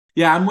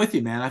Yeah, I'm with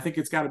you, man. I think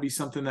it's got to be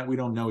something that we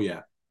don't know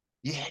yet.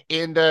 Yeah,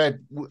 and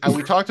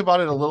we talked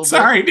about it a little bit.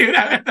 Sorry, dude.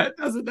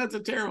 That's a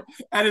terrible.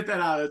 Edit that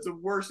out. That's the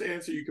worst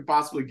answer you could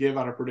possibly give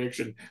on a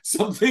prediction.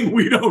 Something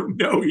we don't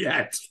know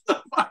yet.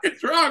 What the fuck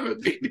is wrong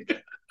with me?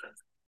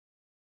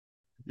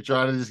 You're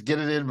trying to just get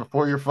it in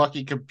before your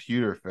fucking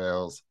computer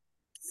fails.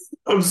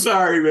 I'm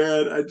sorry,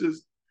 man.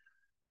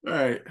 All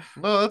right.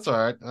 No, that's all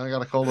right. I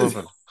got a cold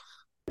open.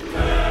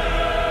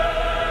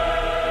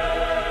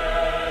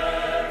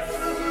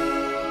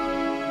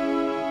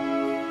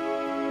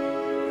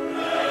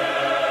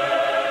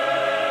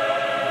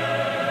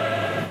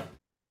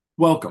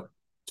 Welcome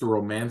to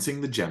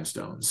Romancing the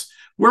Gemstones,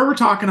 where we're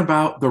talking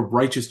about the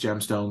righteous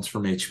gemstones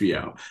from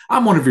HBO.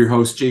 I'm one of your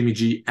hosts, Jamie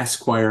G.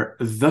 Esquire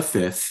the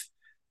Fifth,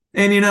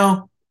 and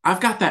I've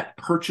got that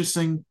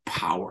purchasing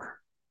power.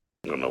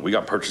 No, no, we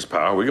got purchase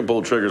power. We can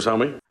pull triggers,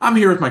 homie. I'm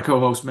here with my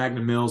co-host Magna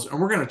Mills, and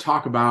we're going to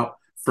talk about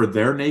 "For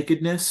Their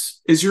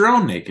Nakedness Is Your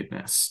Own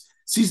Nakedness,"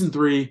 Season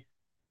 3,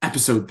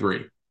 Episode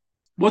 3.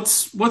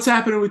 What's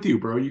happening with you,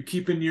 bro? You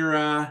keeping your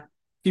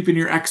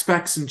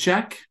X-Specs in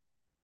check?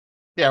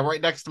 Yeah,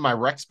 right next to my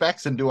rec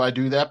specs. And do I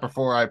do that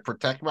before I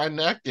protect my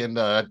neck? And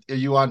are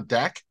you on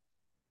deck?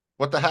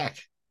 What the heck?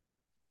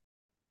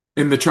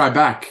 In the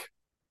Tribeca.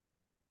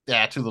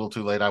 Yeah, too little,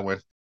 too late. I win.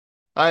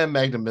 I am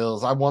Magna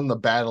Mills. I won the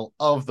battle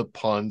of the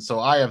puns, so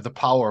I have the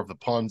power of the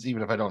puns,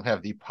 even if I don't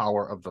have the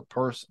power of the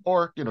purse.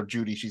 Or,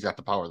 Judy, she's got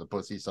the power of the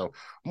pussy. So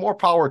more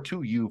power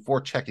to you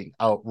for checking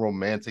out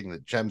Romancing the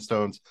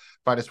Gemstones.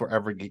 Find us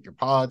wherever you get your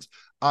pods.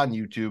 On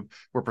YouTube,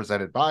 we're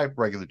presented by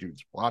Regular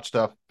Dudes Watch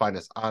Stuff. Find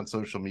us on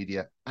social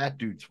media at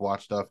Dudes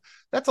Watch Stuff.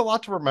 That's a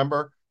lot to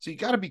remember, so you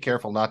got to be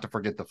careful not to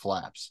forget the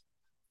flaps.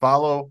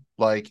 Follow,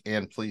 like,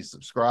 and please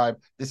subscribe.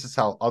 This is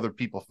how other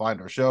people find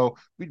our show.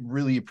 We'd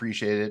really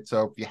appreciate it.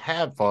 So if you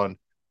had fun,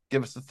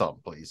 give us a thumb,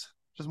 please.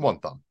 Just one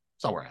thumb.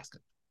 That's all we're asking.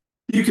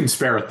 You can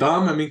spare a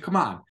thumb. I mean, come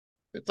on.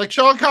 It's like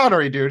Sean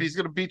Connery, dude. He's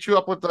gonna beat you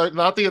up with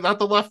not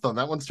the left thumb.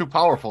 That one's too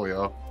powerful,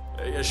 yo.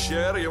 Are you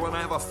sure you want to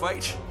have a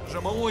fight? Because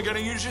I'm only going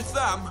to use your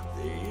thumb.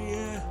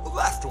 The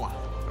left one.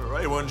 The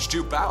right one's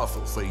too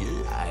powerful for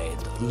you.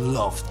 I'd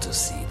love to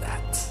see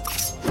that.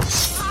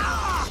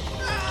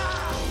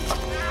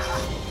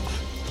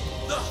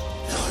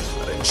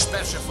 I didn't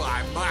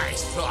specify my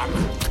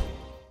thumb.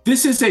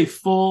 This is a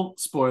full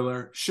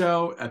spoiler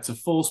show. It's a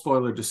full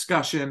spoiler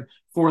discussion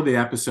for the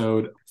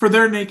episode. For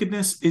Their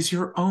Nakedness Is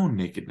Your Own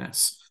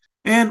Nakedness.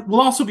 And we'll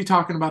also be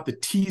talking about the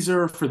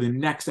teaser for the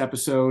next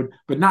episode,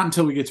 but not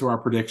until we get to our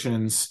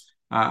predictions.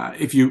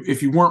 If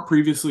you weren't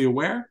previously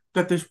aware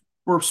that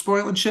we're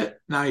spoiling shit,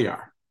 now you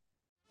are.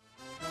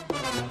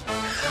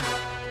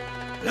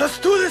 Let's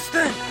do this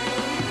thing!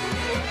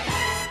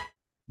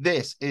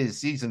 This is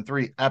Season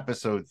 3,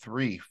 Episode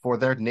 3. For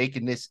Their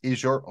Nakedness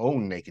Is Your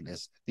Own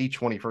Nakedness, the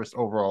 21st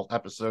overall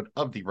episode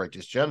of The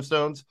Righteous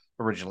Gemstones,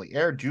 originally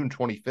aired June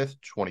 25th,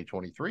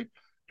 2023.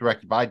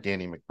 Directed by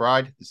Danny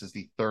McBride. This is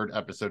the third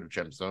episode of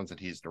Gemstones that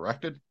he's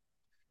directed.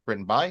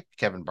 Written by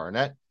Kevin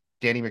Barnett,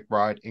 Danny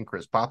McBride, and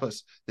Chris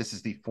Pappas. This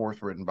is the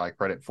fourth written by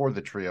credit for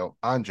the trio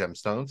on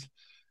Gemstones.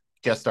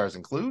 Guest stars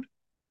include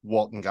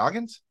Walton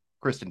Goggins,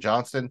 Kristen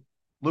Johnston,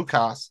 Luke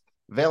Haas,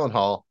 Valen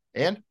Hall,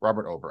 and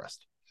Robert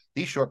Obrest.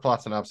 The short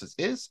plot synopsis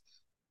is: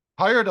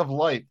 tired of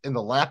life in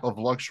the lap of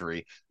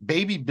luxury,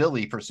 baby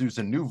Billy pursues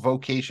a new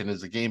vocation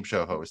as a game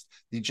show host.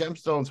 The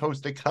Gemstones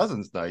host a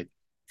cousins night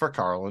for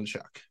Carl and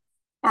Chuck.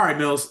 All right,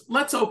 Mills,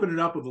 let's open it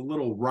up with a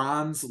little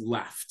Ron's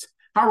left.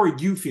 How are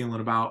you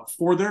feeling about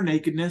For Their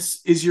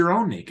Nakedness Is Your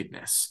Own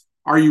Nakedness?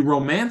 Are you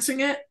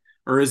romancing it,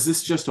 or is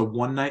this just a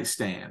one-night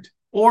stand?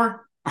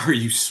 Or are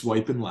you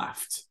swiping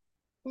left?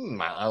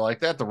 I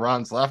like that. The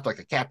Ron's left, like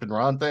a Captain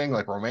Ron thing,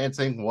 like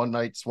romancing, one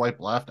night swipe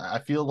left. I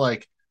feel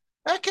like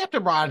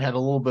Captain Ron had a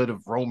little bit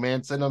of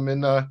romance in him.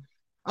 And I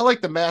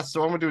like the math,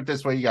 so I'm going to do it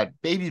this way. You got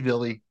baby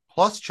Billy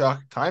plus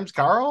Chuck times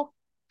Carl.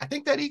 I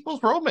think that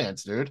equals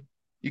romance, dude.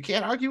 You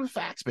can't argue with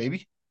facts,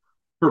 baby.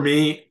 For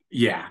me,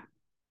 yeah.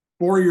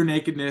 For Your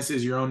Nakedness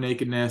Is Your Own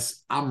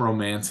Nakedness. I'm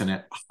romancing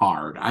it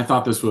hard. I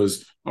thought this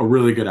was a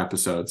really good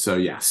episode. So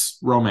yes,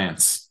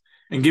 romance.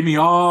 And give me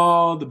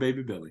all the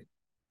baby Billy.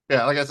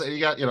 Yeah, like I said,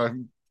 you got,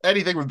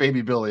 anything with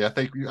baby Billy. I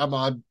think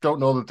I don't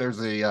know that there's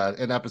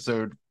an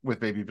episode with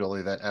baby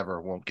Billy that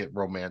ever won't get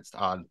romanced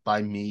on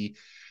by me.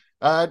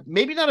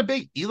 Maybe not a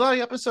big Eli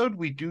episode.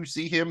 We do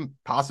see him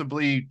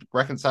possibly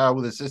reconcile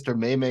with his sister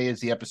May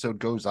as the episode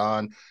goes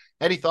on.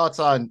 Any thoughts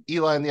on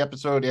Eli in the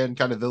episode and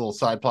kind of the little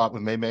side plot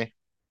with May?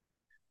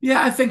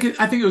 Yeah, I think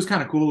it was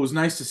kind of cool. It was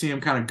nice to see him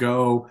kind of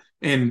go.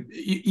 And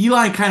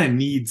Eli kind of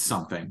needs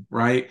something,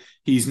 right?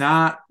 He's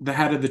not the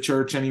head of the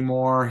church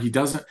anymore. He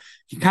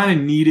kind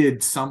of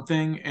needed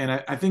something. And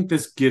I think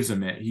this gives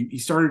him it. He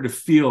started to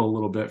feel a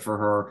little bit for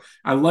her.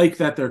 I like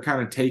that they're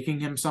kind of taking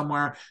him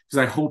somewhere,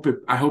 because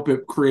I hope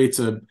it creates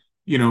some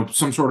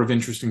sort of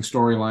interesting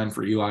storyline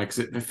for Eli, because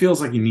it feels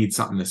like he needs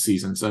something this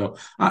season. So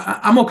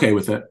I'm okay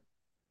with it.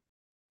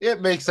 It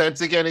makes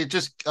sense. Again, it's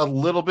just a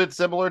little bit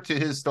similar to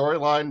his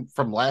storyline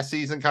from last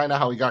season, kind of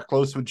how he got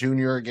close with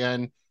Junior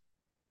again.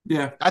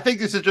 Yeah. I think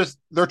this is just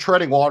they're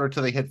treading water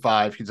till they hit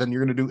 5, because then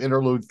you're going to do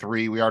interlude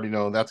 3. We already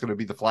know that's going to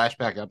be the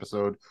flashback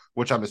episode,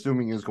 which I'm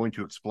assuming is going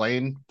to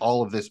explain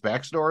all of this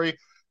backstory.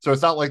 So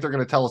it's not like they're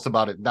going to tell us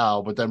about it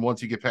now, but then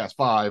once you get past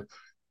 5,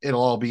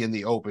 it'll all be in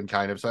the open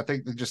kind of. So I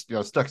think they just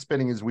stuck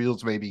spinning his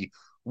wheels maybe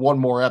one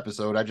more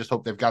episode. I just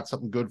hope they've got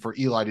something good for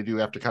Eli to do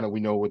after kind of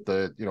we know what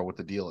the what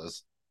the deal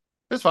is.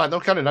 It's fine though.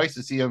 Kind of nice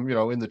to see him,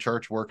 in the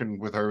church working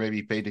with her,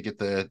 maybe paid to get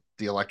the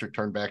electric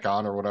turned back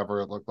on or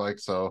whatever it looked like.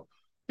 So,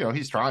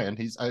 he's trying.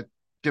 I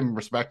give him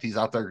respect. He's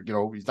out there.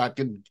 He's not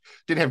getting.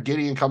 Didn't have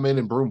Gideon come in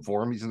and broom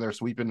for him. He's in there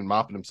sweeping and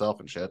mopping himself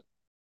and shit.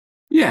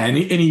 Yeah, and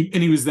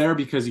he was there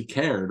because he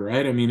cared,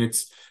 right? I mean,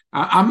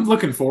 I'm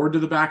looking forward to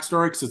the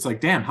backstory because it's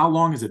like, damn, how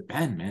long has it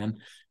been, man?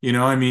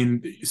 I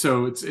mean,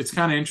 so it's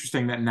kind of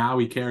interesting that now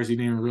he cares. He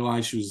didn't even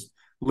realize she was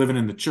living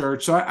in the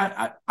church. So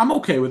I'm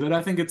okay with it.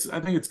 I think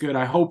it's good.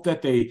 I hope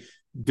that they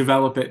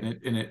develop it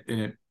and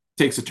it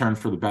takes a turn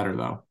for the better,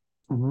 though.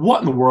 What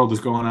in the world is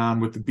going on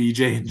with the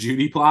BJ and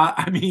Judy plot?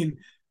 I mean,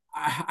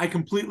 I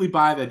completely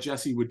buy that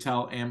Jesse would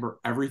tell Amber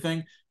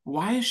everything.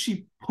 Why is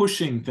she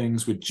pushing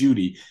things with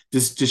Judy?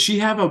 Does she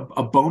have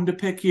a bone to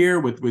pick here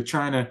with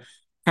trying to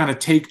kind of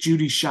take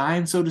Judy's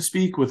shine, so to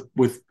speak,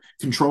 with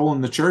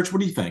controlling the church? What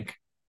do you think?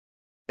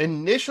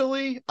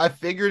 Initially, I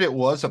figured it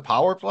was a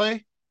power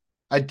play.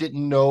 I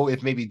didn't know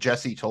if maybe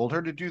Jesse told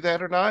her to do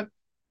that or not.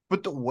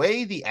 But the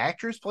way the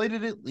actress played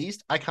it, at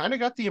least, I kind of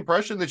got the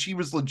impression that she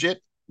was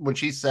legit when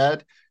she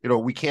said,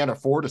 we can't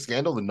afford a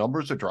scandal. The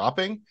numbers are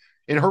dropping.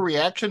 In her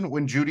reaction,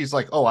 when Judy's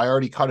like, oh, I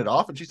already cut it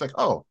off. And she's like,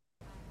 oh.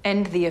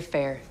 End the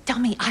affair. Tell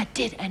me I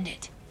did end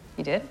it.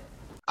 You did?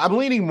 I'm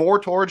leaning more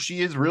towards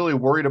she is really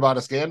worried about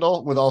a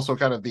scandal, with also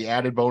kind of the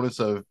added bonus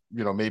of,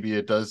 maybe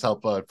it does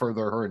help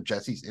further her and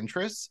Jesse's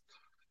interests.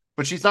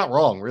 But she's not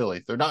wrong,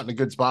 really. They're not in a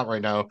good spot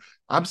right now.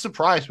 I'm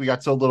surprised we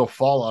got so little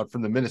fallout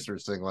from the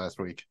ministers thing last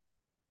week.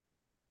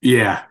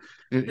 Yeah.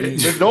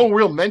 There's no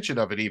real mention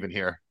of it even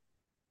here.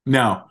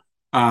 No.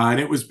 And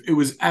it was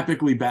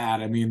epically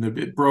bad. I mean,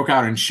 it broke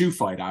out in shoe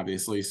fight,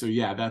 obviously. So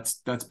yeah,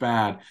 that's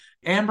bad.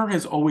 Amber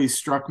has always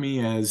struck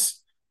me as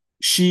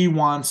she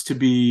wants to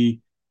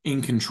be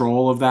in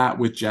control of that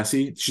with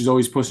Jesse. She's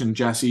always pushing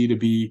Jesse to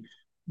be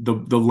the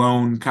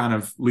lone kind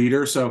of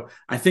leader. So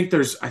I think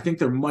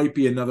there might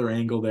be another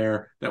angle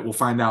there that we'll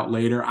find out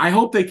later. I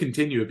hope they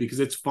continue it because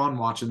it's fun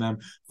watching them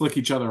flick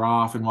each other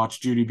off and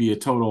watch Judy be a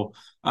total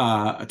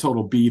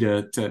B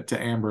to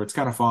Amber. It's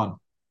kind of fun.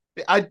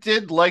 I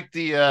did like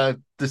the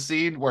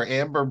scene where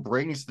Amber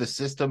brings the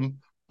system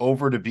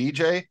over to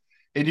BJ,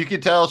 and you can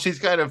tell she's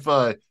kind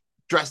of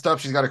dressed up.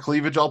 She's got her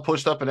cleavage all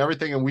pushed up and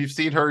everything, and we've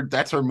seen her.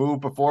 That's her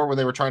move before when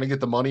they were trying to get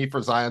the money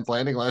for Zion's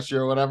Landing last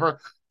year or whatever.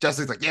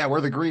 Jesse's like, yeah,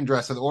 wear the green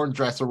dress or the orange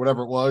dress or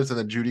whatever it was, and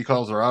then Judy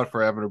calls her out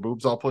for having her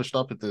boobs all pushed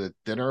up at the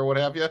dinner or what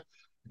have you.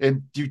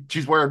 And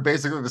she's wearing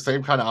basically the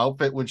same kind of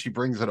outfit when she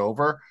brings it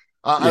over.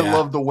 I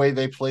love the way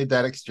they played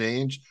that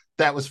exchange.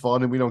 That was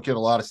fun, and we don't get a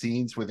lot of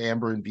scenes with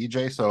Amber and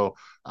BJ, so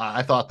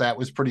I thought that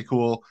was pretty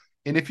cool.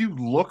 And if you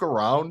look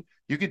around,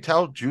 you can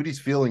tell Judy's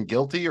feeling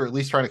guilty, or at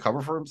least trying to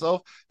cover for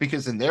himself,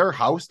 because in their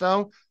house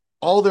now,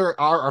 all there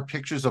are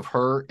pictures of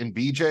her and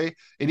BJ,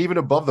 and even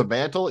above the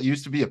mantle, it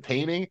used to be a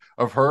painting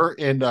of her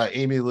and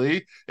Amy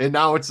Lee, and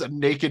now it's a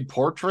naked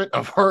portrait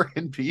of her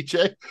and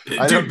BJ.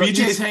 Dude,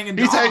 BJ's hanging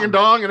dong. He's hanging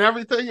dong and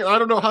everything, and I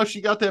don't know how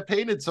she got that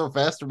painted so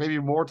fast, or maybe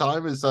more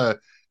time is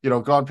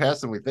gone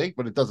past than we think,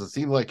 but it doesn't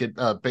seem like it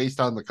based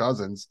on the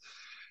cousins.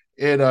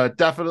 And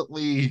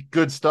definitely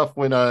good stuff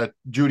when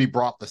Judy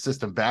brought the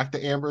system back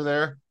to Amber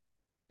there,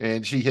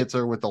 and she hits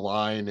her with the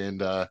line,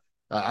 and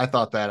I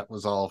thought that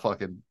was all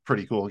fucking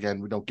pretty cool.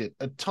 Again, we don't get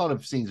a ton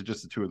of scenes of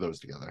just the two of those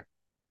together.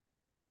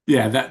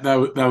 Yeah,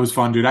 that was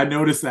fun, dude. I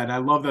noticed that. And I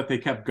love that they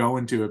kept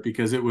going to it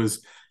because it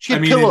was. She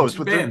had pillows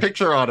with their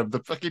picture on them. The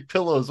fucking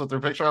pillows with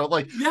their picture on them.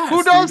 Like, yes,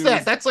 who does dude,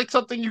 that? That's like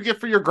something you get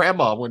for your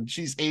grandma when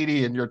she's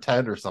 80 and you're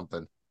 10 or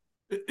something.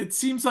 It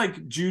seems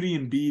like Judy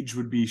and Beej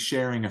would be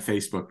sharing a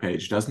Facebook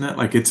page, doesn't it?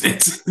 Like it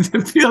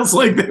feels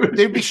like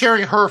they'd be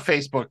sharing her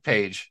Facebook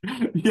page.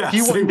 Yeah,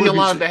 he wouldn't be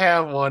allowed to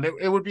have one.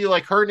 It would be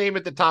like her name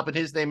at the top and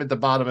his name at the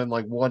bottom, and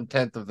like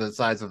 1/10 of the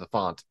size of the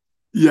font.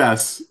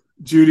 Yes,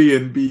 Judy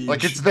and Beej.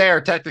 Like it's there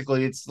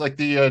technically. It's like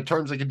the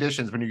terms and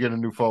conditions when you get a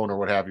new phone or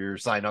what have you. You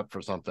sign up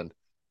for something.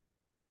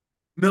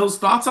 Mills,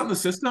 thoughts on the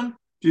system?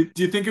 Do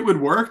you think it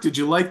would work? Did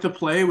you like the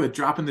play with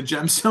dropping the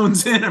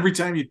gemstones in every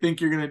time you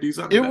think you're going to do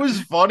something? It was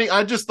funny.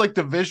 I just like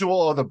the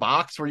visual of the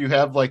box where you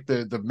have like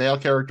the male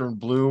character in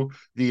blue,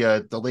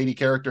 the lady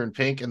character in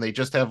pink, and they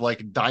just have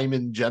like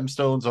diamond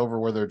gemstones over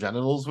where their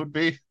genitals would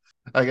be.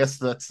 I guess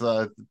that's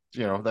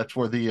that's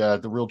where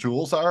the real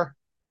jewels are.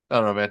 I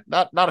don't know, man.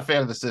 Not a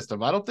fan of the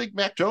system. I don't think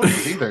Mac Jones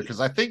was either,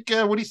 because I think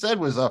what he said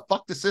was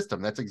fuck the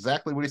system. That's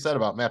exactly what he said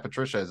about Matt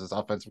Patricia as his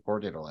offensive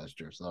coordinator last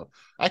year. So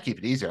I keep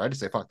it easier. I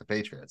just say fuck the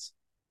Patriots.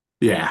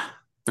 Yeah,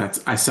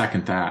 I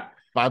second that.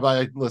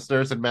 Bye,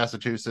 listeners in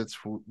Massachusetts.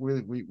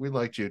 We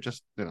liked you.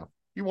 Just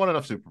you won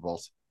enough Super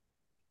Bowls.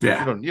 Yeah,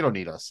 you don't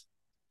need us.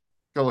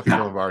 Go look at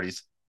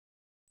Lombardi's.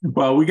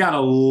 Well, we got a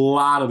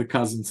lot of the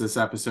cousins this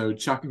episode.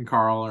 Chuck and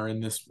Carl are in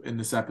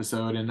this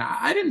episode, and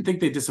I didn't think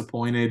they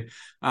disappointed.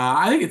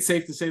 I think it's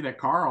safe to say that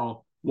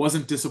Carl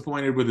wasn't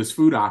disappointed with his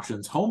food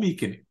options. Homie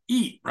can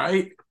eat,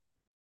 right?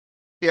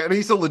 Yeah, and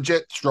he's a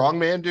legit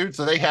strongman dude,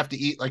 so they have to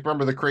eat. Like,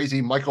 remember the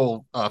crazy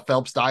Michael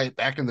Phelps diet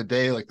back in the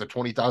day, like the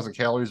 20,000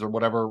 calories or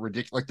whatever,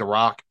 ridiculous, like The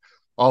Rock.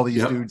 All these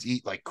Yep. dudes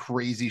eat like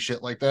crazy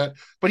shit like that.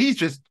 But he's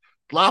just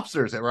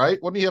lobsters,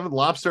 right? Wasn't he having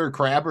lobster or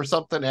crab or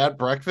something at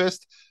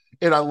breakfast?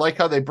 And I like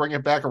how they bring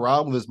it back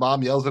around when his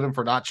mom yells at him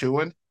for not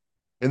chewing.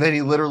 And then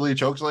he literally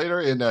chokes later.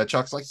 And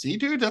Chuck's like, see,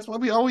 dude, that's why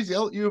we always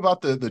yell at you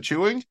about the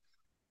chewing.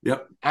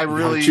 Yep. I You gotta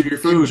really chew your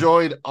food.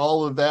 enjoyed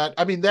all of that.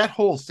 I mean, that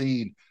whole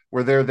scene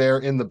where they're there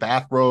in the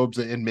bathrobes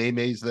and Mei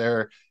Mei's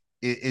there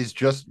is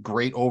just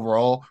great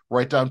overall.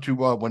 Right down to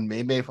when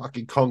Mei Mei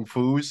fucking kung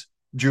fu's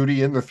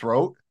Judy in the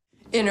throat.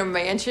 In a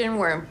mansion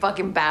wearing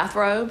fucking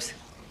bathrobes.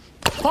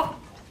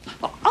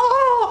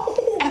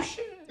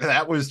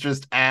 That was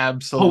just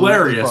absolutely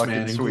Hilarious, fucking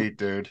man. sweet,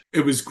 dude.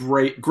 It was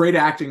great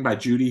acting by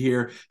Judy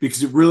here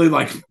because it really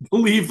like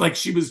believed like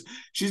she's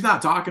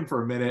not talking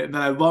for a minute. And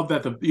then I love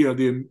that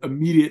the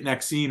immediate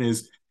next scene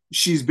is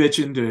she's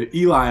bitching to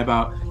Eli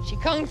about She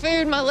kung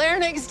fu'd my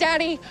larynx,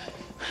 daddy.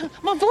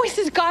 My voice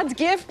is God's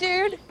gift,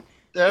 dude.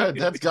 Yeah,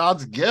 that's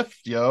God's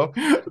gift, yo.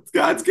 it's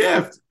God's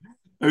gift.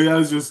 I mean, that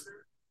was just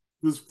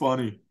it was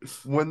funny.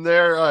 When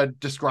they're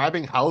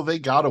describing how they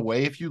got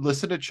away, if you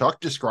listen to Chuck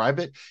describe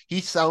it,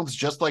 he sounds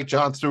just like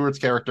Jon Stewart's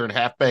character in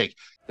Half Baked.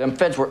 Them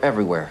feds were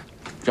everywhere,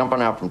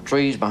 jumping out from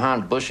trees,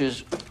 behind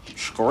bushes,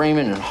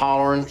 screaming and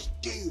hollering.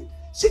 Dude,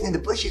 sitting in the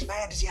bushes,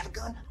 man. Does he have a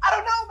gun? I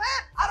don't know,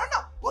 man. I don't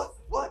know.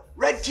 What?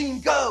 Red team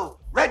go.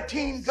 Red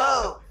team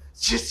go.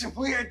 It's just some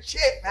weird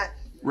shit, man.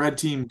 Red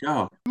team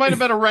go. Might have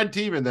been a red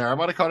team in there. I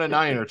might have caught a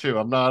 9 or 2.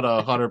 I'm not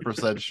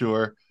 100%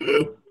 sure.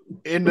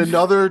 And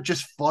another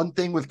just fun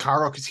thing with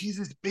Carl, because he's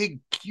this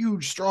big,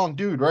 huge, strong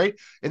dude, right?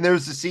 And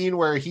there's the scene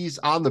where he's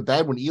on the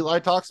bed when Eli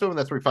talks to him.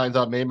 That's where he finds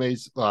out Mei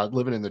Mei's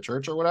living in the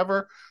church or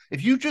whatever.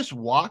 If you just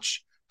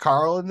watch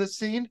Carl in this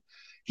scene,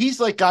 he's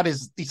like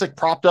he's like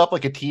propped up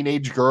like a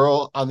teenage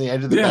girl on the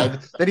edge of the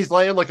bed. Then he's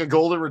laying like a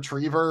golden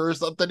retriever or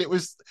something.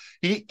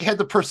 He had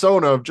the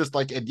persona of just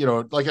like,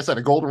 like I said,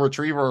 a golden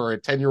retriever or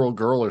a 10-year-old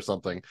girl or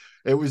something.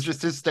 It was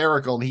just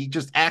hysterical. And he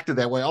just acted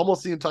that way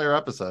almost the entire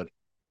episode.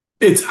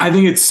 I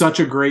think it's such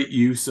a great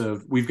use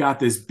of we've got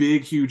this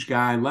big, huge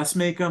guy. Let's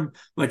make him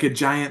like a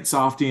giant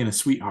softie and a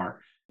sweetheart.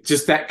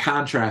 Just that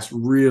contrast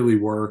really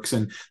works.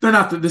 And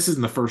this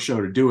isn't the first show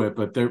to do it,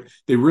 but they're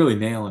really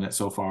nailing it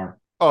so far.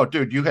 Oh,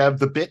 dude, you have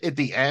the bit at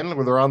the end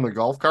where they're on the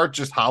golf cart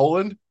just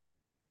howling.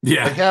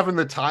 Yeah. Like having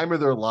the time of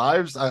their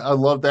lives. I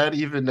love that.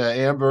 Even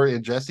Amber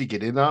and Jesse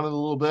get in on it a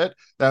little bit.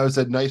 That was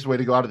a nice way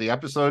to go out of the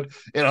episode.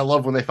 And I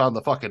love when they found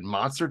the fucking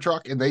monster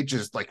truck and they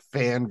just like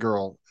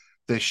fangirl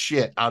the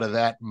shit out of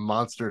that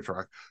monster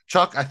truck.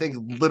 Chuck, I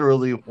think,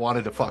 literally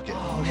wanted to fuck it.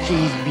 Oh,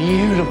 she's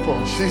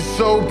beautiful. She's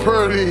so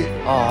pretty.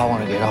 Oh, I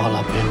want to get all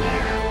up in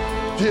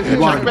there.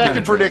 Check back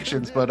in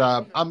predictions, but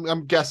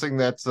I'm guessing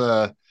that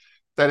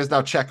is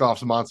now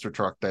Chekhov's monster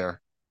truck there.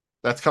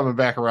 That's coming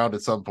back around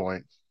at some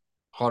point.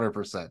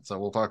 100%. So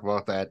we'll talk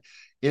about that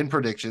in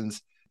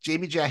predictions.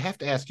 Jamie J, I have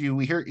to ask you,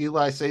 we hear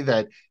Eli say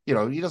that, he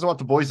doesn't want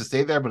the boys to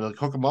stay there, but he'll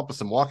hook them up with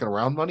some walking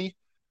around money.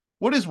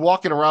 What is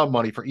walking around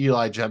money for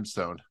Eli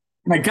Gemstone?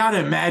 I gotta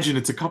imagine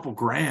it's a couple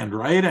grand,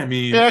 right? I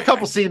mean, yeah, a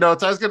couple C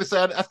notes. I was gonna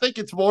say, I think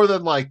it's more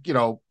than like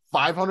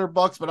 $500,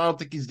 but I don't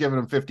think he's giving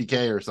him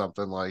 $50K or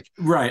something. Like,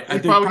 right?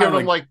 He's probably giving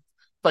him like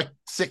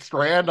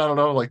 $6,000. I don't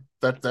know. Like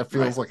that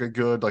feels like a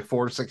good like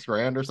 $4,000 to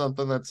 $6,000 or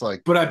something. That's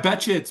like, but I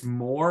bet you it's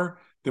more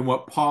than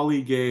what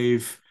Paulie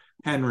gave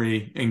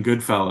Henry in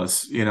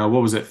Goodfellas.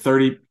 What was it?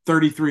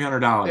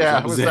 $3,300. Yeah,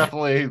 it was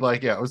definitely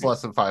it was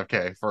less than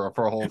 $5K for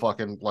a whole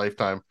fucking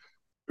lifetime.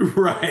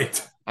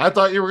 Right. I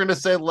thought you were going to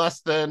say less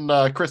than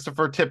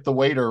Christopher tipped the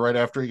waiter right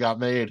after he got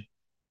made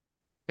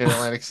in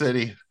Atlantic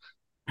City.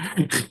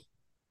 That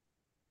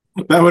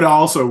would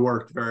also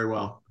work very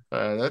well.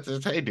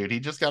 Hey, dude, he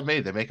just got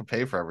made. They make him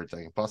pay for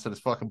everything. Busted his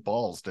fucking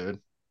balls, dude.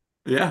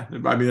 Yeah,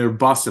 I mean, they're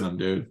busting him,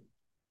 dude.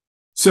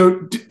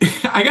 So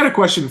I got a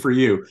question for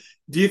you.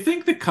 Do you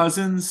think the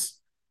cousins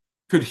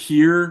could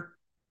hear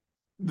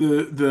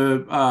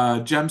the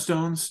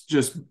Gemstones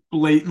just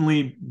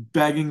blatantly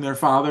begging their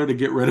father to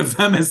get rid of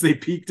them as they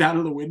peeked out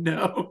of the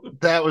window?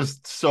 That was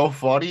so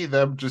funny.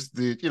 Them just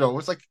it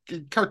was like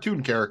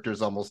cartoon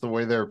characters almost, the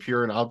way they're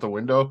peering out the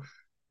window.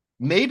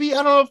 Maybe, I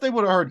don't know if they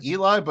would have heard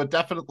Eli, but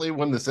definitely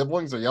when the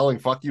siblings are yelling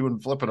 "fuck you"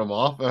 and flipping them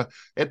off,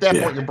 at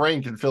that point your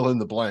brain can fill in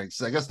the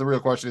blanks. I guess the real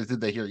question is, did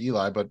they hear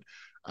Eli? But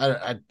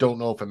I don't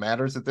know if it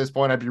matters at this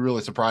point. I'd be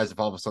really surprised if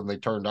all of a sudden they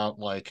turned out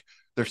like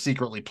they're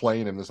secretly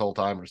playing him this whole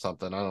time or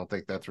something. I don't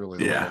think that's really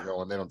the way they're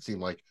going. They don't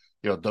seem like,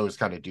 those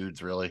kind of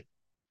dudes really.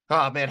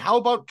 Oh man, how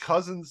about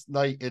Cousins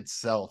Night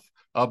itself?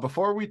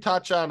 Before we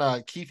touch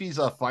on Keefe's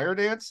fire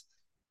dance,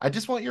 I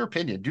just want your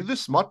opinion. Do the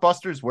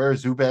Smutbusters wear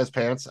Zubaz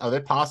pants? Are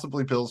they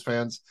possibly Bills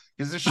fans?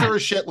 Because it sure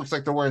as shit looks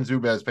like they're wearing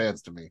Zubaz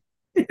pants to me.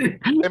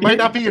 They might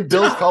not be in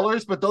Bills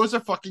colors, but those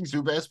are fucking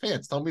Zubaz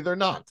pants. Tell me they're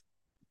not.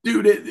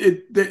 Dude,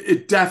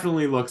 it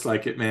definitely looks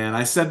like it, man.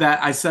 I said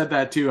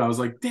that too. I was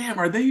like, damn,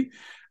 are they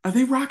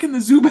rocking the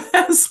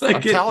Zubaz?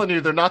 I'm telling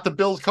you, they're not the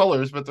Bills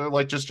colors, but they're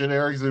like just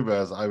generic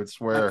Zubaz, I would I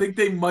swear. think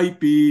they might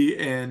be,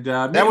 and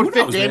That who would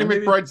fit knows, Danny man?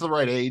 Maybe, McBride's the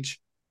right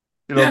age.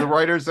 The yeah.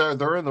 writers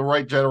they're in the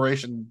right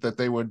generation that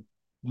they would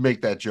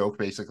make that joke,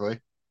 basically.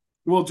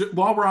 Well,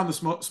 while we're on the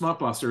Smut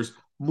Busters,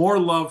 more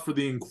love for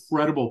the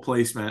incredible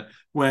placement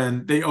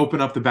when they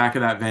open up the back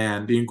of that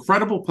van. The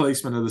incredible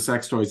placement of the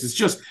sex toys. It's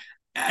just,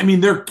 I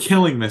mean, they're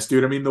killing this,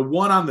 dude. I mean, the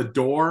one on the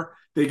door,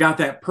 they got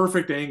that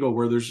perfect angle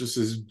where there's just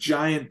this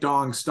giant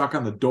dong stuck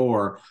on the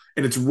door,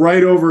 and it's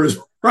right over his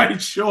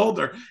right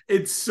shoulder.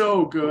 It's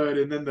so good,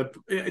 and then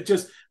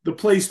the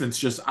placement's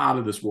just out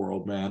of this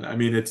world, man. I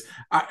mean,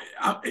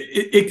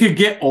 it could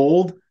get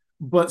old,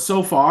 but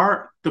so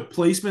far the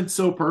placement's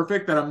so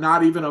perfect that I'm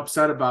not even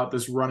upset about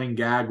this running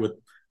gag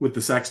with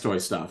the sex toy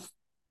stuff.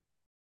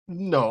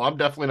 No, I'm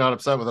definitely not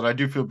upset with it. I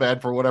do feel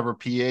bad for whatever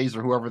PAs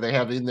or whoever they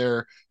have in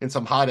there in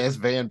some hot ass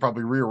van,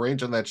 probably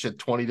rearranging that shit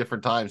 20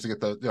 different times to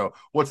get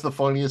what's the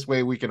funniest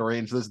way we can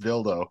arrange this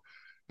dildo?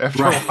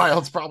 After a while,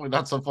 it's probably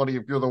not so funny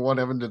if you're the one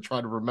having to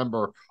try to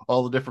remember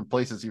all the different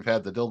places you've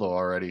had the dildo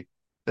already.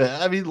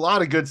 I mean, a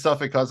lot of good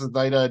stuff at Cousins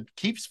Night.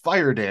 Keeps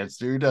Fire Dance,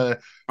 dude.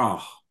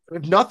 Oh,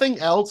 If nothing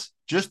else,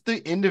 just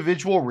the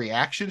individual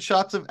reaction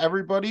shots of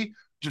everybody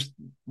just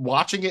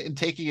watching it and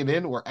taking it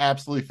in were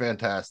absolutely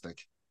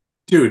fantastic.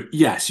 dude,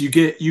 yes, you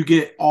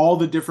get all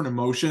the different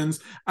emotions.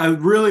 I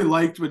really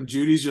liked when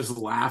Judy's just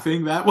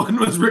laughing. That one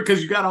was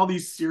because you got all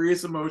these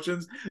serious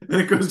emotions.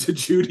 Then it goes to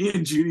Judy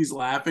and Judy's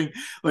laughing.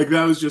 Like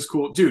that was just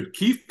cool, dude.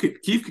 Keith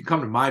could come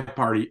to my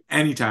party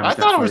anytime. I With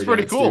thought that it was fire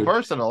pretty dance, cool, dude.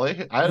 personally.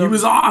 He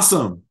was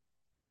awesome.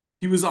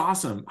 He was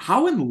awesome.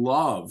 How in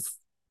love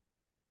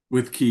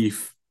with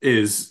Keith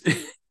is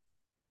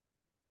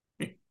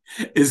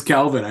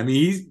Kelvin? I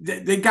mean,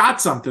 they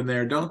got something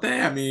there, don't they?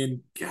 I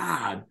mean,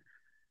 God,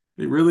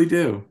 they really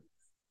do.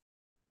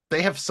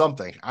 They have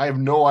something. I have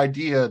no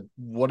idea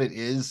what it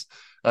is.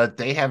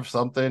 They have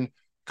something.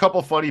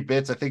 Couple funny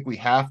bits. I think we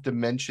have to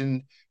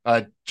mention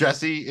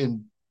Jesse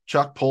and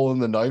Chuck pulling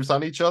the knives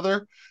on each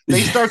other. They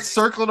start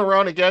circling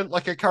around again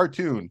like a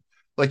cartoon,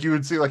 like you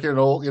would see like an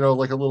old,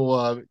 like a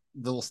little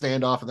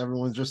standoff, and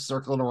everyone's just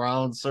circling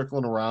around,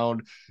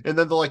 and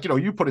then they're like,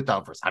 you put it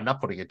down first. I'm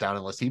not putting it down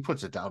unless he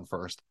puts it down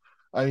first.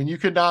 I mean, you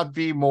could not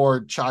be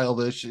more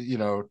childish.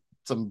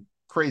 Some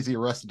crazy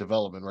Arrested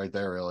Development right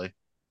there, really.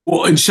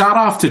 Well, and shout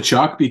off to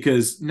Chuck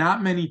because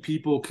not many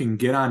people can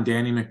get on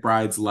Danny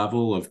McBride's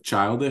level of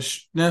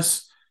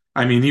childishness.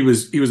 I mean, he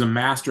was a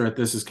master at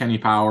this as Kenny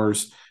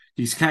Powers.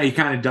 He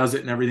kind of does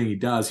it in everything he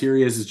does. Here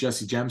he is as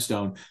Jesse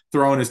Gemstone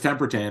throwing his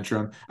temper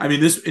tantrum. I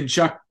mean,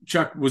 Chuck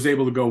was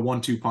able to go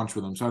 1-2 punch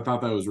with him, so I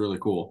thought that was really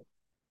cool.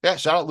 Yeah,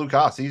 shout out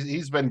Lucas.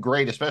 He's been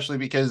great, especially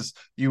because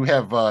you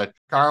have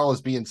Carl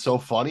as being so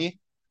funny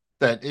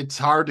that it's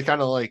hard to kind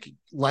of like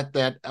let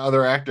that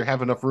other actor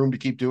have enough room to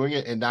keep doing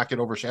it and not get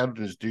overshadowed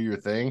and just do your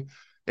thing.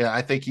 Yeah,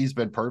 I think he's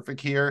been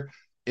perfect here.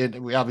 And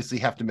we obviously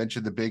have to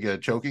mention the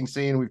big choking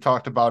scene. We've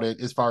talked about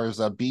it as far as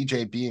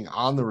BJ being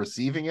on the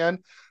receiving end,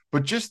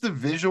 but just the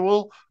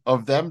visual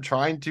of them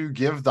trying to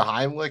give the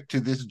Heimlich to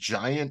this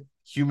giant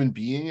human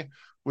being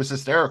was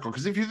hysterical.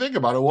 Because if you think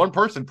about it, one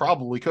person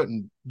probably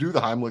couldn't do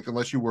the Heimlich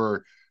unless you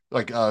were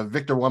like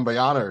Victor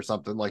Wembanyama or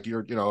something. Like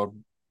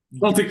I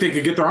don't think they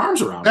could get their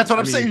arms around that's it. what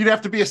I'm saying. You'd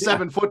have to be a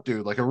 7-foot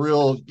dude, like a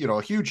real,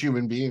 huge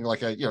human being,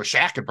 like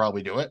Shaq could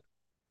probably do it.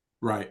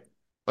 Right.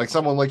 Like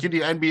someone like you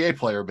need an NBA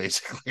player,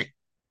 basically.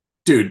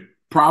 Dude,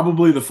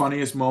 probably the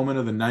funniest moment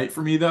of the night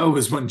for me, though,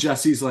 was when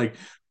Jesse's like,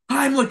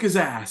 Heimlich his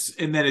ass.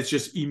 And then it's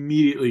just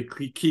immediately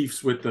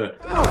Keith's with the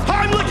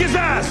Heimlich his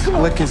ass!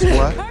 Lick his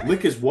what?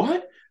 lick his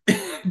what?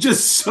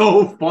 Just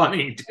so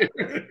funny,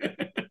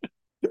 dude.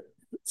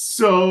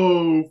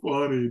 So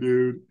funny,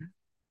 dude.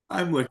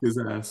 Heimlich his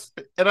ass.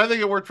 And I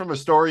think it worked from a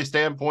story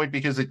standpoint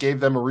because it gave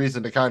them a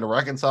reason to kind of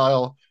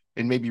reconcile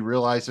and maybe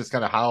realize just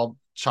kind of how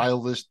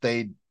childish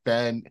they'd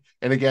been.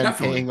 And again,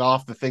 Definitely. paying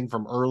off the thing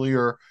from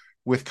earlier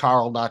with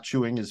Carl not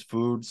chewing his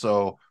food.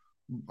 So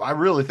I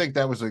really think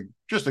that was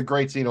just a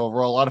great scene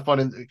overall. A lot of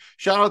fun. And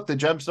shout out the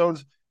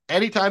Gemstones.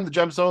 Anytime the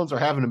Gemstones are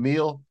having a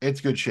meal,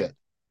 it's good shit.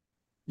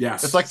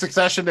 Yes. It's like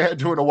Succession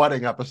doing a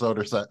wedding episode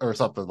or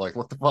something. Like,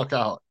 look the fuck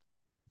out.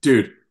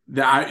 Dude,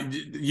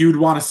 you'd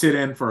want to sit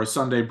in for a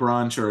Sunday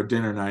brunch or a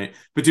dinner night.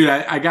 But dude,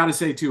 I got to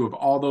say too, of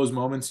all those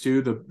moments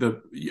too,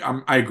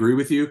 I agree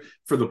with you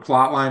for the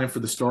plot line and for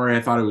the story.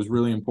 I thought it was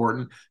really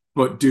important.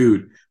 But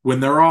dude, when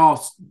they're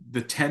all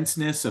the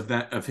tenseness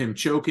of him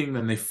choking,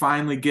 then they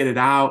finally get it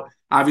out.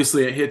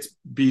 Obviously, it hits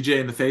BJ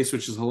in the face,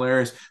 which is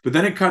hilarious. But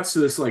then it cuts to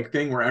this like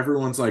thing where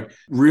everyone's like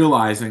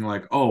realizing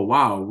like, oh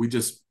wow, we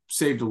just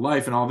saved a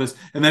life and all this.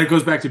 And then it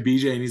goes back to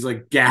BJ and he's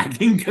like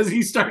gagging because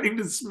he's starting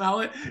to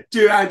smell it.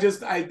 Dude, I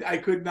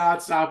could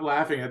not stop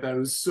laughing at that. It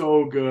was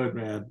so good,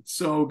 man.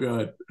 So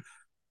good.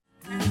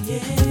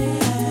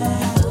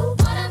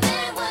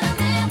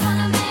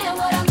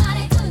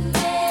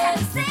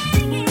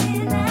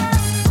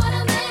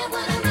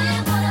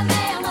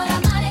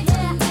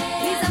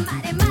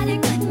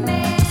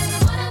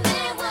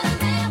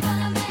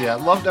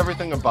 loved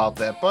everything about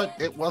that, but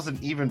it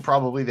wasn't even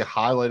probably the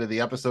highlight of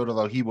the episode,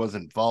 although he was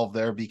involved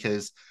there,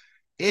 because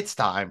it's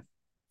time.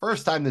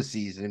 First time this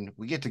season,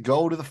 we get to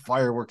go to the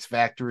fireworks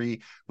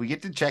factory. We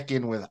get to check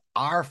in with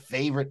our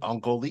favorite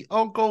uncle, the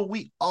uncle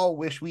we all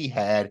wish we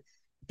had,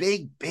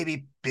 Big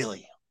Baby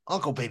Billy.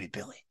 Uncle Baby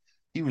Billy.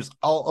 He was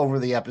all over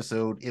the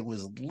episode. It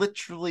was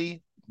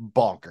literally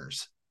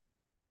bonkers.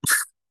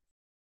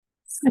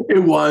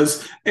 It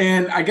was.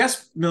 And I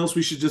guess, Mills,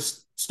 we should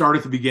just start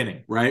at the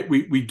beginning, right?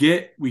 We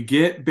get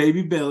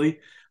Baby Billy,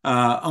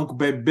 Uncle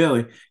Baby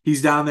Billy.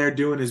 He's down there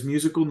doing his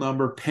musical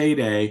number,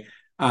 Payday,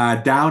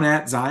 down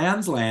at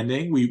Zion's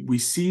Landing. We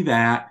see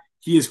that.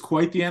 He is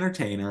quite the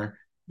entertainer.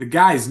 The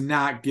guy's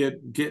not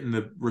getting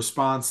the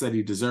response that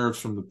he deserves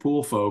from the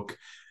pool folk.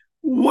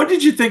 What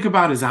did you think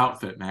about his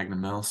outfit,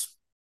 Magnum Mills?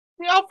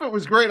 The outfit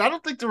was great. I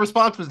don't think the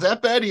response was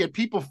that bad. He had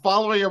people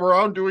following him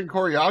around doing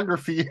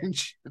choreography and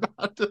shit.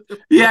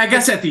 Yeah, I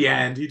guess at the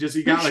end he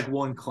got like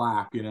one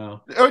clap, you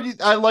know.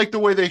 I like the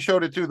way they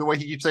showed it too. The way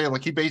he keeps saying,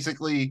 like, he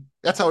basically,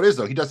 that's how it is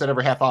though. He does that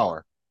every half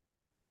hour,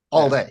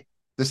 all day,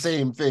 the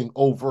same thing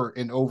over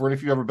and over. And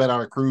if you've ever been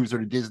on a cruise or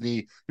to Disney,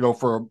 you know,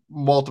 for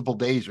multiple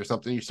days or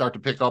something, you start to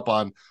pick up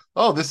on,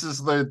 oh, this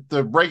is the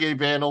reggae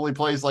band only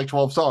plays like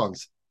 12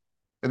 songs.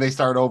 And they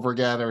start over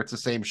again, or it's the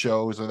same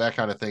shows or that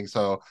kind of thing.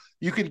 So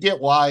you could get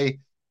why,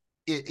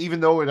 even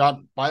though it,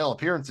 by all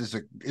appearances,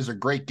 is a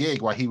great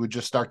gig, why he would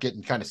just start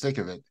getting kind of sick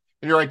of it.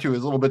 And you're right, too.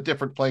 It's a little bit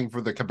different playing for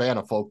the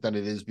Cabana folk than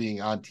it is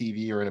being on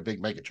TV or in a big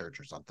mega church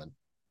or something.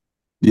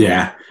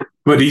 Yeah,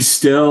 but he's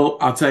still,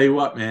 I'll tell you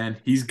what, man,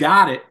 he's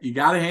got it. You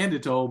got to hand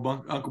it to old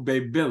Uncle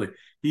Baby Billy.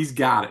 He's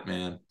got it,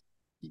 man.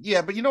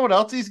 Yeah, but you know what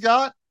else he's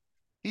got?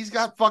 He's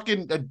got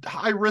fucking a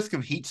high risk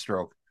of heat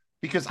stroke.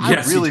 Because I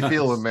really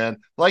feel him, man.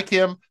 Like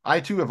him, I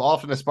too have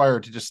often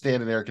aspired to just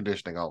stand in air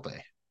conditioning all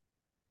day.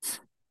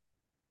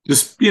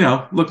 Just, you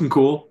know, looking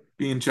cool,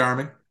 being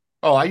charming.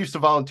 Oh, I used to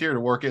volunteer to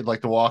work in,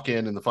 like, the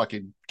walk-in and the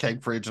fucking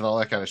keg fridge and all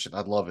that kind of shit.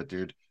 I'd love it,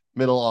 dude.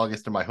 Middle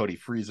August in my hoodie,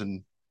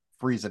 freezing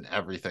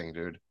everything,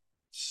 dude.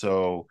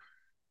 So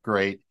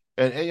great.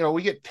 And you know,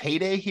 we get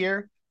Payday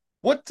here.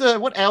 What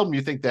album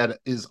you think that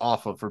is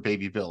off of for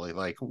Baby Billy?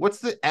 Like, what's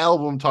the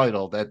album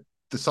title that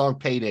the song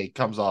Payday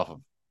comes off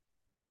of?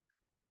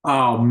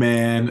 Oh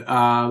man,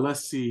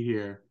 let's see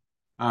here.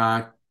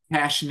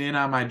 Cashing in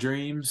on my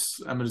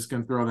dreams. I'm just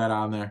gonna throw that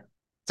on there.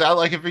 Sound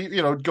like if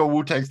you know, go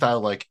Wu-Tang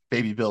style, like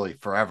Baby Billy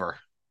Forever.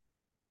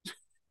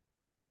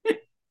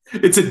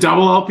 It's a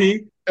double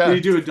LP. Yeah.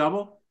 Did you do a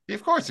double? Yeah,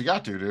 of course you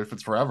got to, dude. If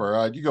it's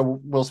Forever, you go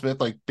Will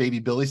Smith, like Baby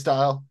Billy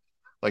style,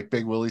 like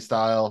Big Willie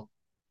style.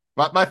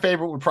 My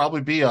favorite would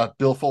probably be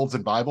Bill Folds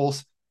and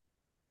Bibles.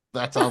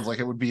 That sounds like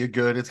it would be a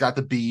good. It's got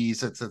the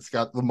bees. It's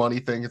got the money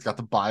thing. It's got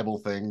the Bible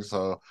thing.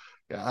 So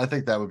yeah, I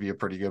think that would be a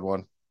pretty good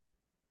one.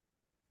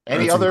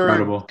 Any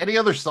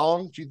other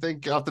songs you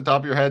think off the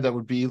top of your head that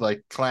would be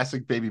like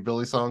classic Baby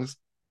Billy songs?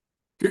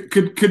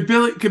 Could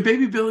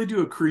Baby Billy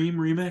do a Cream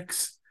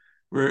remix?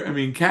 Where, I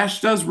mean, Cash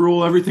does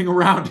rule everything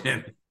around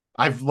him.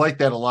 I've liked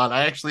that a lot.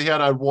 I actually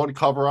had one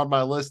cover on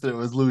my list, and it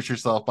was "Lose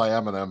Yourself" by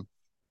Eminem.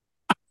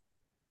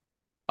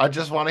 I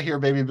just want to hear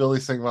Baby Billy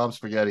sing "Mom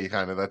Spaghetti."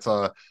 Kind of. That's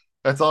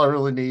all I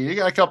really need. You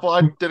got a couple.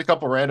 I did a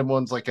couple random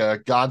ones, like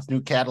 "God's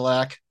New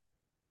Cadillac,"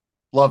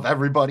 "Love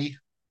Everybody,"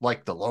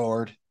 "Like the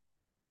Lord,"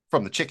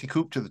 "From the Chicken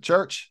Coop to the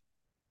Church,"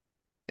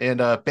 and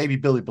 "Baby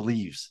Billy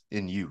Believes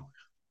in You."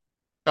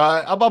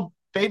 How about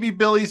Baby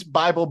Billy's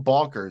Bible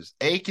Bonkers?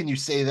 A, can you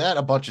say that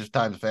a bunch of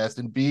times fast?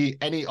 And B,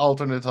 any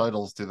alternate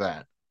titles to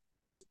that?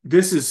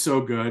 This is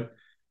so good.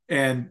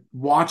 And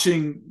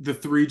watching the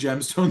three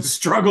Gemstones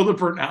struggle to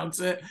pronounce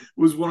it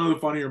was one of the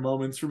funnier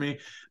moments for me.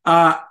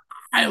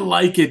 I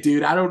like it,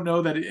 dude. I don't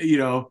know that, you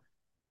know,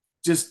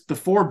 just the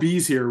four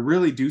B's here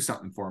really do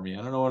something for me.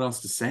 I don't know what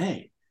else to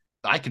say.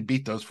 I could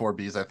beat those four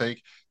B's, I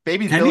think.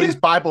 Baby Billy's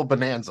Bible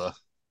Bonanza.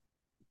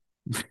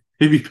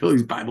 Baby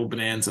Billy's Bible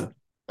Bonanza.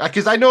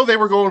 Because I know they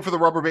were going for the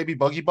rubber baby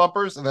buggy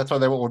bumpers, and that's why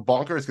they went with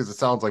bonkers, because it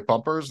sounds like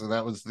bumpers, and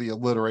that was the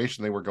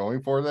alliteration they were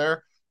going for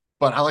there.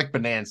 But I like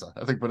bonanza.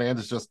 I think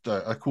bonanza is just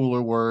a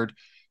cooler word.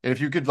 And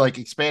if you could like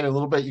expand it a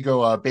little bit, you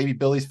go Baby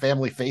Billy's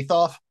Family Faith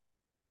Off.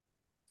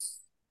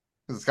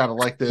 It's kind of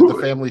like the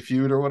Family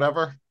Feud or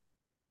whatever.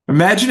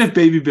 Imagine if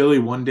Baby Billy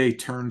one day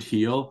turned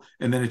heel,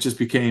 and then it just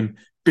became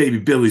Baby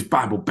Billy's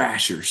Bible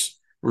Bashers,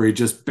 where he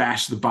just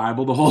bashed the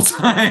Bible the whole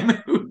time.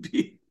 It would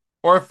be.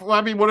 Or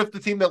what if the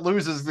team that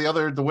loses,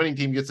 the winning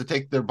team gets to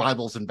take their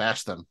Bibles and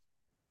bash them?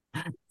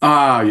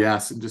 Ah,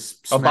 yes, and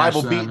just a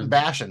Bible beat and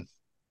bashing.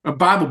 A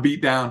Bible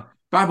beat down.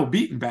 Bible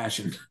beat and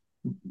bashing.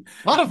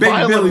 A lot of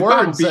violent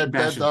words that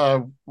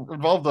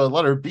involve the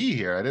letter B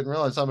here. I didn't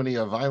realize how many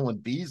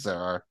violent B's there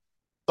are.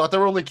 Thought there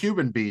were only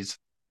Cuban B's.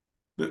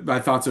 I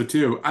thought so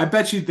too. I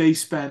bet you they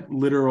spent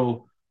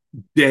literal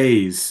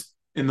days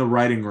in the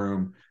writing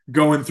room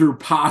going through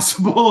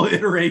possible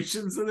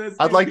iterations of this.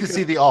 I'd like to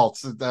see the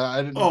alts.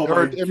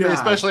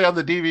 Especially on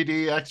the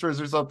DVD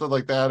extras or something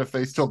like that, if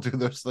they still do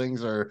those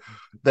things, or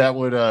that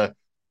would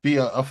be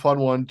a fun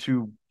one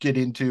to get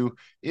into.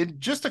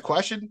 Just a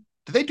question: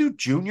 do they do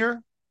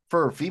Junior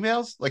for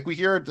females? Like we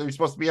hear they're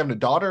supposed to be having a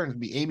daughter and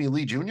be Amy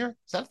Lee Jr.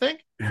 Is that a thing?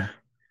 Yeah.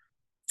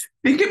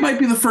 I think it might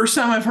be the first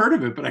time I've heard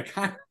of it, but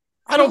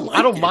I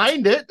don't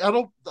mind it.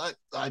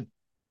 I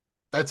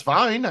that's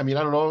fine. I mean,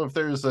 I don't know if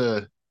there's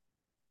a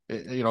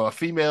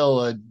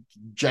female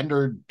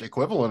gendered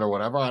equivalent or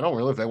whatever. I don't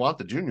really. If they want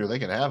the junior, they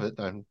can have it.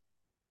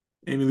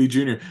 Amy Lee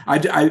Jr.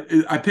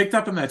 I picked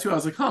up on that too. I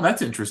was like, oh,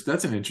 that's interesting.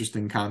 That's an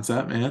interesting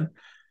concept, man.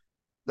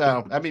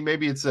 No, I mean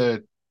maybe it's I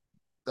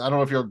don't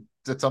know if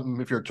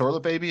if you're a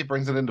toilet baby, it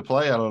brings it into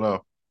play. I don't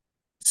know.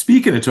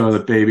 Speaking of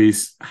toilet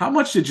babies, how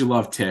much did you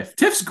love Tiff?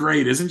 Tiff's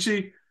great, isn't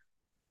she?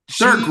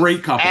 They're a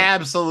great couple.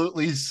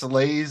 Absolutely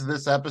slays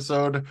this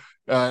episode.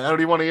 I don't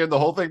even want to hear the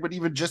whole thing, but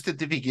even just at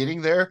the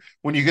beginning there,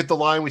 when you get the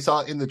line we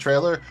saw in the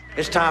trailer,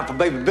 It's time for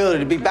baby Billy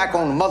to be back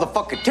on the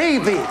motherfucking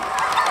TV.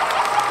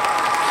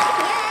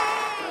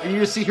 and you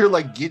just see her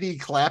like giddy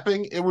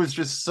clapping. It was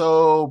just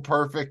so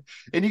perfect.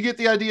 And you get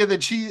the idea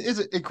that she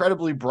isn't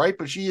incredibly bright,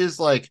 but she is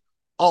like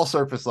all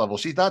surface level.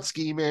 She's not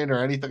scheming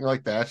or anything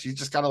like that. She's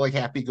just kind of like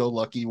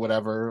happy-go-lucky,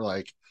 whatever.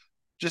 Like,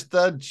 just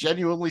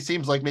genuinely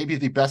seems like maybe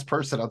the best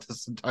person on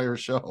this entire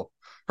show.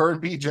 Her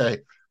and BJ,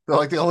 they're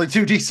like the only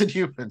two decent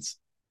humans.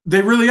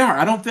 They really are.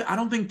 I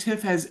don't think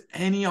Tiff has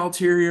any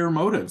ulterior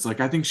motives. Like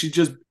I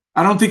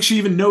don't think she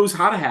even knows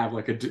how to have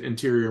like an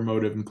interior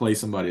motive and play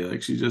somebody.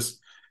 Like she just,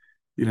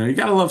 you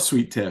gotta love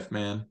sweet Tiff,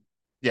 man.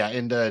 Yeah,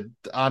 and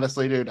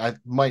honestly, dude, I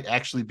might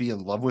actually be in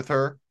love with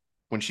her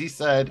when she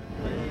said,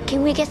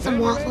 "Can we get some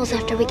waffles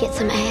after we get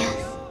some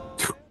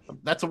ass?"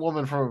 That's a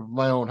woman from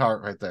my own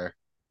heart right there.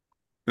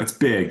 That's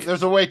big.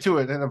 There's a way to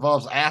it, and it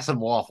involves ass and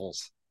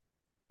waffles.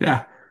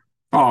 Yeah.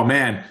 Oh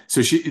man.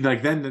 So she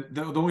like then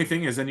the only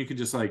thing is then you can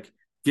just like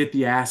get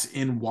the ass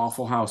in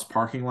Waffle House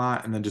parking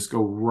lot and then just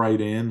go right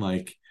in.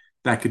 Like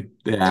that could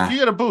If you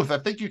get a booth, I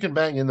think you can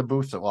bang in the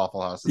booths at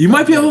Waffle House. You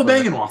might be able to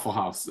bang in Waffle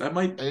House. That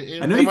might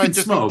I know you might can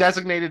just smoke. be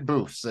designated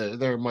booths.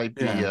 There might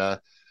be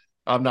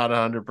I'm not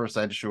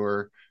 100%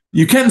 sure.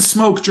 You can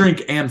smoke,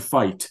 drink, and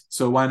fight.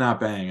 So why not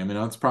bang? I mean,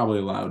 that's probably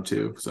allowed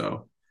too.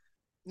 So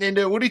And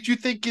what did you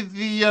think of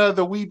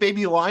the wee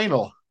baby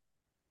Lionel?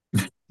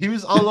 He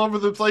was all over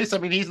the place. I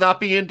mean, he's not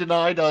being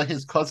denied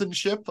his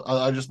cousinship.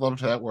 I just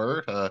loved that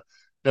word.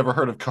 Never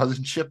heard of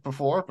cousinship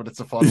before, but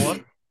it's a fun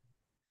one.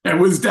 It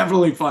was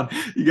definitely fun.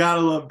 You gotta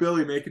love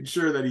Billy making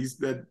sure that he's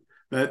that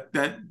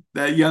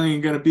young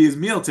ain't gonna be his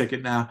meal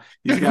ticket now.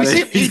 We see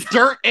him eat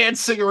dirt and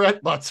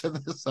cigarette butts in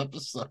this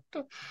episode.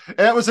 And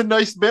that was a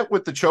nice bit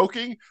with the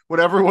choking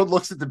when everyone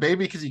looks at the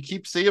baby because you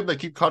keep seeing him, they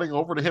keep cutting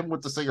over to him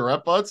with the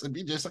cigarette butts, and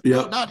BJ's like,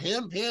 no, not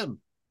him.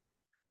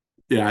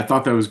 Yeah, I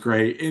thought that was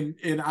great.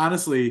 And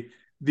honestly,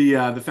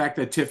 the fact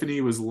that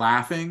Tiffany was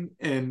laughing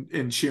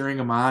and cheering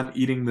him on,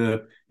 eating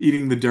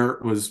the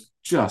dirt was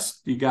just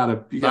you gotta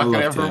not gonna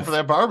love have room Tiff. for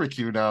that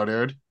barbecue now,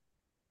 dude.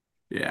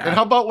 Yeah. And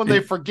how about when they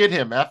forget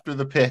him after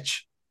the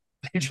pitch?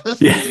 They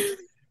just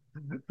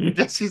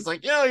he's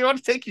like, "Yo, you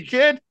want to take your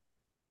kid?"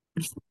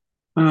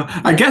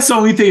 I guess the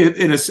only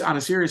thing on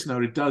a serious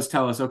note, it does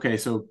tell us, okay,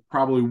 so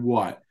probably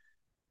what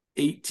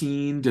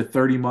 18 to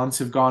 30 months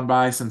have gone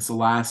by since the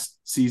last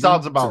season.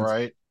 Sounds about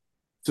right.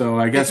 So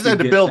I guess they had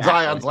to build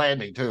Zion's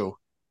Landing too.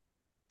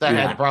 That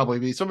had to probably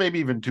be so maybe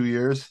even 2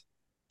 years.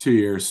 2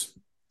 years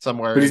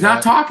somewhere. But he's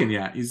not talking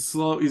yet. He's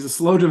slow. He's a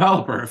slow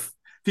developer. If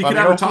he could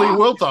ever talk, he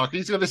will talk.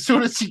 He's going to, as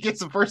soon as he gets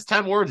the first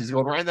 10 words, he's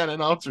going right in that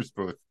announcer's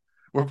booth.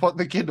 We're putting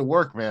the kid to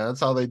work, man. That's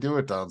how they do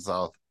it down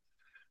south.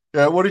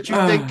 Yeah. What did you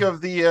think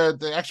of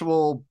the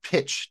actual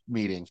pitch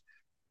meeting,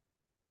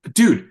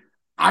 dude?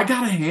 I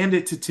gotta hand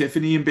it to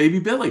Tiffany and Baby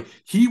Billy.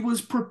 He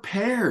was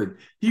prepared.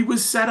 He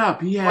was set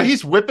up.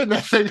 He's whipping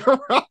that thing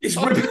around. He's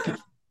whipping.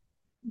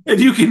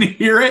 And you can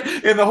hear it,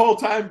 and the whole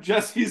time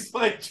Jesse's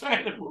like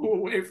trying to move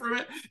away from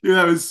it. Dude,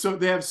 that was so.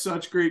 They have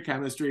such great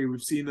chemistry.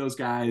 We've seen those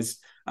guys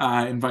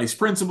in Vice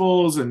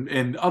Principals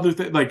and other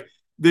things. Like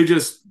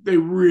they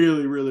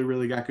really, really,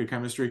 really got good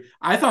chemistry.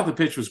 I thought the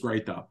pitch was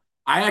great, though.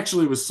 I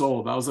actually was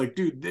sold. I was like,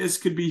 dude, this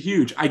could be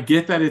huge. I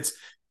get that it's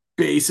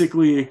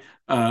basically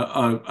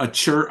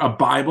a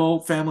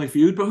Bible Family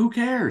Feud, but who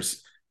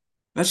cares?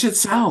 That shit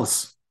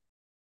sells.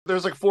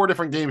 There's like 4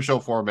 different game show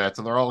formats,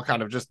 and they're all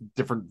kind of just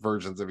different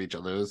versions of each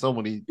other. There's so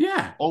many,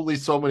 only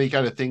so many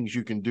kind of things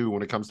you can do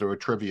when it comes to a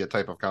trivia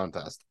type of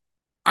contest.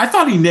 I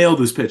thought he nailed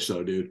his pitch,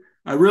 though, dude.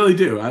 I really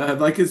do. I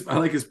like his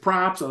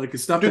props. I like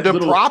his stuff. Dude, the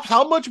props.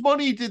 How much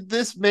money did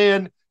this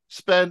man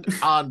spend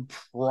on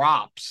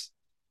props?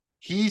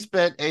 He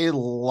spent a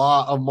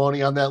lot of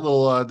money on that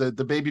little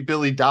the Baby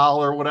Billy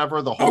doll or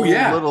whatever, the whole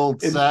little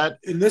set.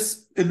 In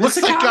this looks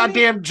like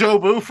goddamn Joe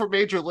Boo from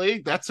Major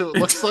League. That's who it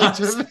looks like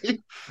to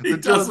me.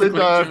 It does look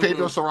like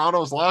Pedro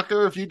Serrano's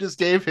locker. If you just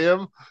gave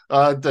him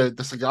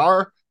the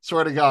cigar,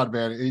 swear to God,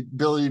 man,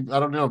 Billy,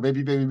 I don't know,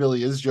 maybe Baby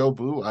Billy is Joe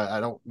Boo.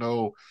 I don't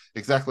know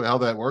exactly how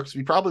that works.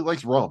 He probably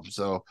likes rum,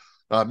 so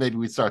maybe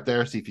we'd start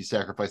there, see if he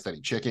sacrificed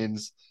any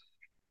chickens.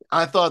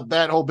 I thought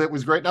that whole bit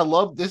was great. And I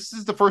love this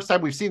is the first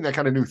time we've seen that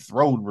kind of new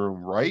throne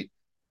room, right?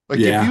 Like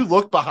if you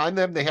look behind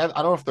them, they have,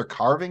 I don't know if they're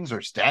carvings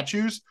or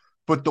statues,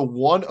 but the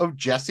one of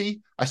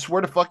Jesse, I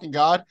swear to fucking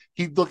God,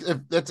 he looks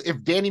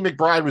if Danny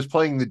McBride was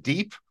playing the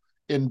Deep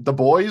in The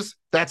Boys,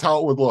 that's how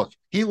it would look.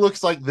 He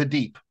looks like the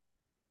Deep.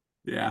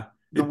 Yeah.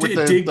 With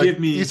Did like, give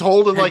me he's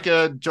holding like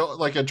a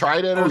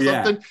trident or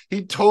something. Yeah.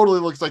 He totally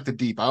looks like the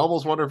Deep. I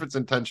almost wonder if it's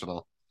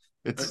intentional.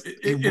 He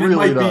and really it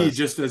might does. be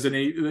just as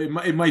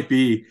it might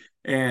be.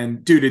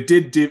 And dude,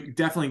 it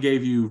definitely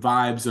gave you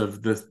vibes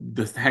of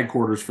the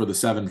headquarters for the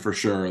Seven for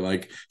sure.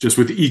 Like just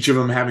with each of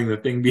them having the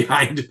thing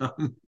behind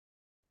them.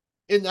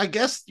 And I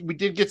guess we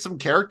did get some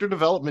character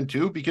development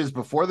too, because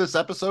before this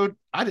episode,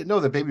 I didn't know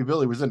that Baby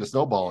Billy was into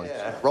snowballing.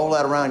 Yeah, roll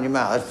that around your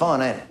mouth. That's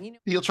fun, ain't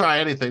it? He'll try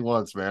anything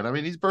once, man. I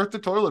mean, he's birthed a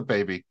toilet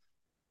baby.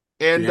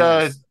 And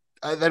Yes.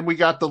 then we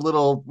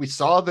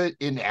saw that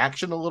in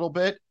action a little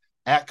bit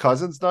at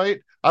Cousins Night.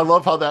 I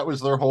love how that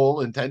was their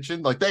whole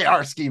intention. Like they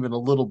are scheming a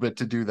little bit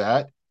to do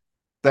that.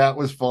 That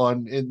was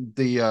fun. And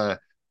the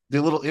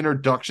little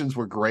introductions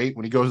were great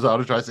when he goes out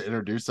and tries to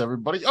introduce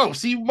everybody. Oh,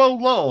 see, mow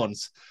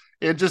lawns.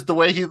 And just the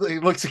way he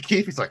looks at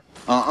Keith, he's like,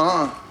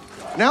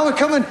 Now we're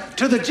coming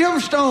to the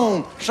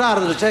Gemstone side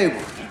of the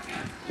table.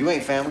 You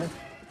ain't family.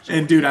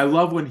 And dude, I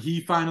love when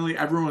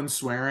everyone's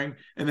swearing,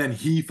 and then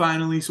he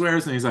finally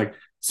swears, and he's like,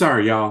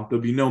 "Sorry, y'all,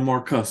 there'll be no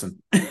more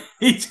cussing."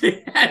 He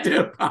had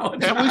to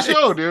apologize. family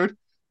show, dude.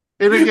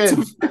 And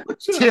again,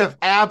 Tiff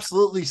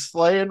absolutely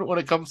slaying when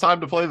it comes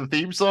time to play the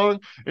theme song,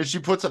 and she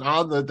puts it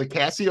on the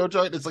Casio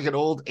joint. It's like an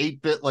old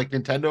 8-bit like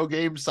Nintendo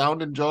game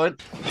sounding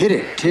joint. Hit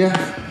it,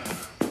 Tiff.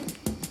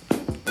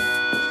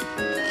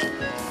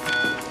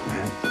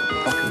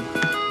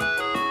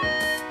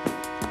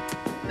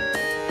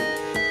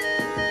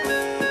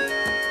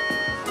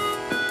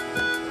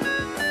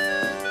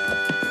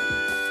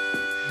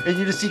 And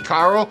you just see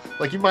Carl,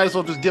 like you might as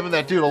well just give him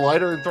that dude a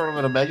lighter and throw him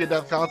in a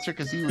Megadeth concert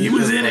because he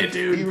was in like, it,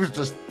 dude. He was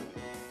just.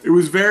 It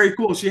was very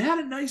cool. She had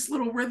a nice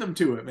little rhythm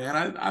to it,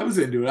 man. I was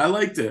into it. I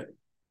liked it.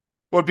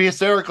 What'd be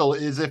hysterical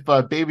is if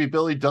Baby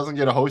Billy doesn't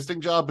get a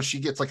hosting job, but she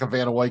gets like a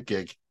Vanna White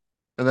gig,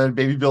 and then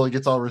Baby Billy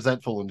gets all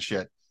resentful and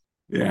shit.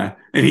 Yeah,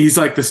 and he's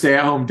like the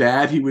stay-at-home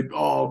dad. He would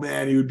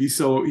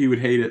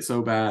hate it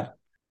so bad.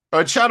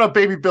 Shout out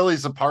Baby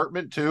Billy's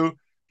apartment too.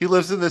 He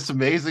lives in this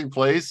amazing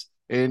place,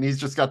 and he's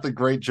just got the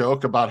great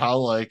joke about how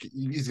like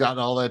he's gotten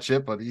all that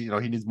shit, but he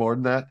needs more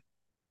than that.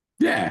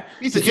 Yeah,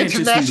 he's an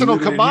international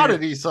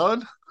commodity,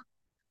 son.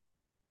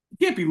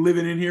 You can't be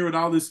living in here with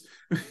all this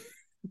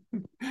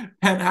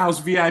penthouse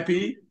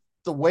VIP.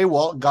 The way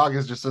Walton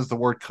Goggins just says the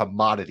word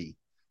commodity.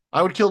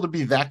 I would kill to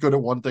be that good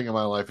at one thing in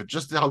my life. It's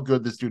just how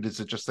good this dude is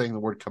at just saying the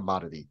word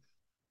commodity.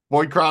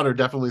 Boyd Crowder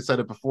definitely said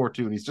it before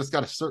too, and he's just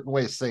got a certain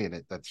way of saying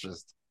it that's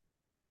just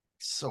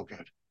so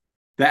good.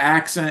 The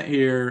accent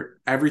here,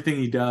 everything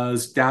he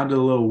does, down to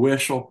the little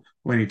whistle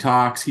when he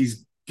talks,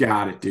 he's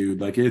got it, dude.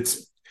 Like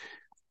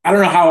I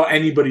don't know how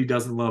anybody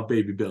doesn't love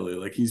Baby Billy.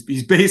 Like he's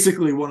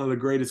basically one of the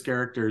greatest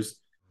characters.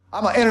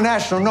 I'm an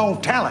international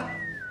known talent.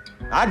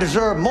 I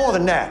deserve more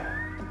than that.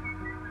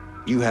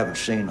 You haven't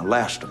seen the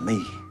last of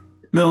me.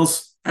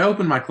 Mills, I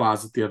opened my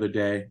closet the other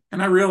day,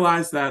 and I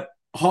realized that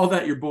all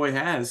that your boy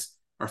has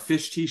are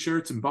Fish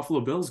t-shirts and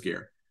Buffalo Bills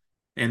gear,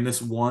 and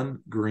this one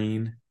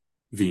green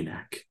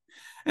V-neck.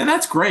 And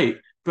that's great,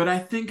 but I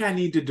think I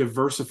need to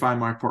diversify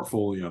my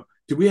portfolio.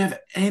 Do we have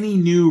any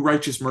new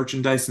Righteous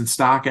merchandise in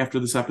stock after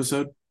this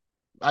episode?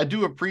 I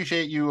do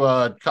appreciate you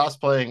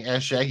cosplaying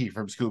as Shaggy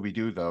from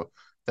Scooby-Doo, though.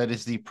 That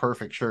is the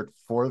perfect shirt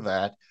for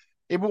that.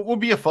 It will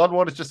be a fun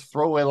one. It's just a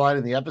throwaway line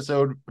in the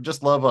episode.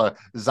 Just love a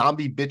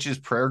zombie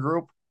bitches prayer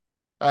group.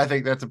 I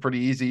think that's a pretty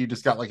easy. You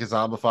just got like a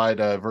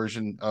zombified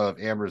version of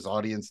Amber's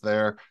audience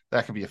there.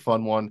 That could be a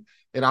fun one.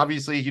 And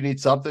obviously, you need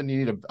something.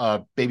 You need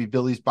a Baby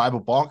Billy's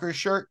Bible Bonkers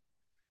shirt.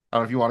 I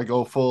don't know if you want to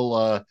go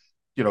full,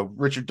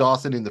 Richard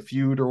Dawson in The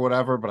Feud or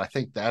whatever, but I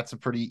think that's a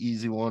pretty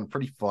easy one,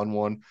 pretty fun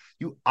one.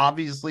 You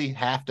obviously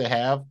have to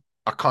have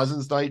a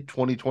Cousins Night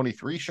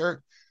 2023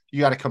 shirt. You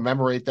got to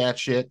commemorate that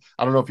shit.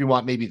 I don't know if you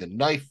want maybe the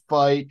knife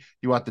fight.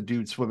 You want the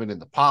dude swimming in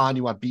the pond.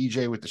 You want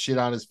BJ with the shit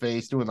on his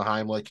face doing the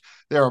Heimlich.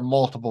 There are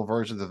multiple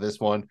versions of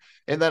this one.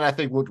 And then I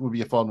think what would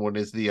be a fun one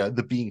is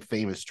the Being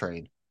Famous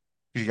train.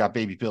 You got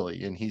Baby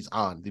Billy, and he's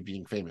on the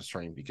Being Famous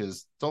train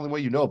because the only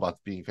way you know about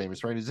the Being Famous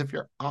train is if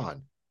you're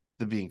on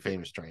the Being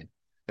Famous train.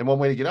 And one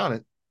way to get on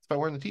it is by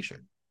wearing the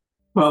t-shirt.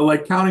 Well,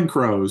 like Counting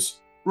Crows,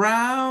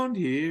 round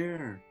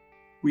here,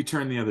 we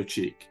turn the other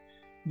cheek.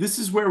 This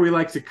is where we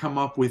like to come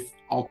up with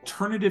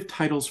alternative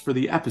titles for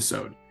the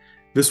episode.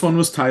 This one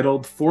was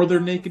titled For Their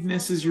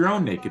Nakedness is Your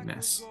Own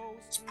Nakedness.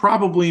 It's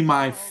probably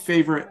my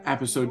favorite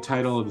episode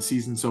title of the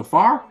season so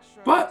far,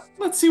 but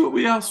let's see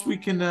what else we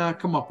can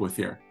come up with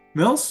here.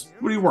 Mills,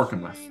 what are you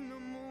working with?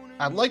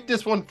 I like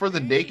this one for the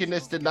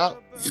nakedness, did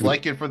not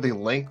like it for the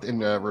length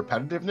and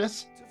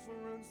repetitiveness.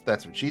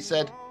 That's what she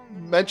said.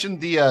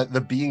 Mentioned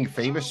the Being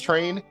Famous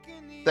train.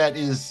 That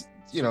is,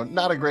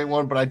 not a great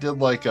one, but I did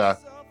like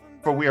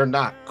for we are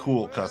not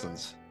cool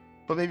cousins.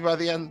 But maybe by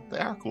the end, they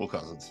are cool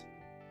cousins.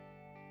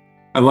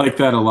 I like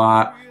that a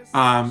lot.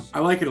 I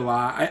like it a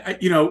lot.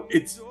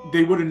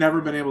 They would have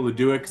never been able to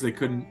do it because they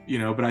couldn't,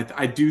 but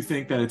I do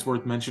think that it's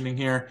worth mentioning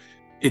here.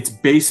 It's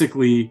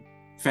basically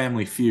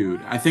Family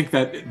Feud. I think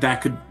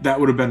that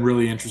would have been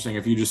really interesting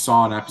if you just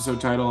saw an episode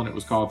title and it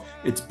was called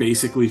It's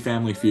Basically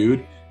Family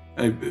Feud.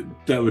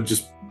 That would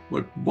just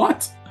like,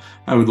 what?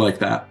 I would like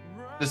that.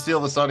 Just steal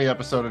the Sunny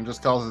episode and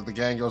just calls it The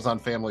Gang Goes on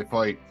Family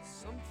Fight.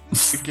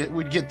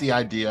 We'd get the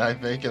idea, I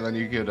think, and then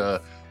you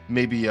could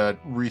maybe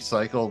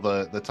recycle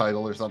the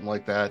title or something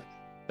like that.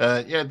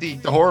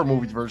 The horror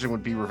movie version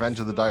would be Revenge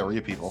of the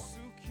Diarrhea People.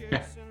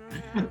 Yeah.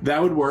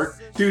 That would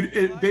work.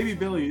 Dude, Baby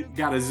Billy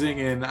got a zing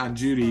in on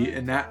Judy,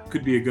 and that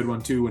could be a good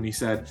one too when he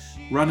said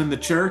running the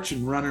church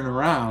and running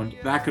around.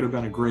 That could have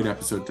been a great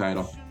episode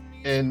title.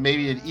 And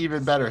maybe an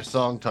even better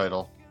song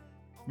title.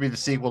 Be the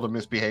sequel to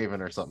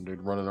Misbehaving or something,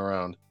 dude, running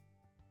around.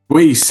 The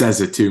way he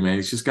says it too, man.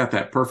 He's just got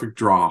that perfect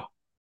draw.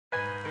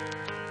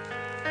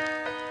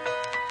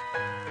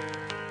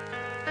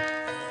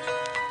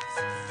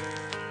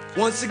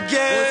 Once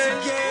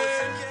again.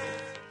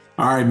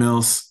 All right,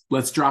 Mills,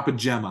 let's drop a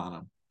gem on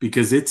him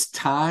because it's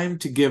time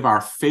to give our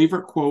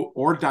favorite quote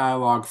or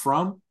dialogue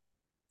from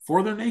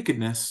For Their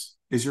Nakedness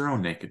Is Your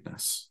Own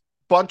Nakedness.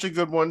 Bunch of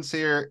good ones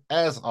here,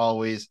 as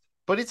always,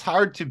 but it's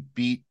hard to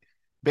beat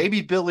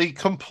Baby Billy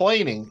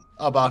complaining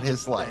about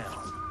his life.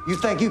 You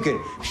think you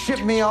could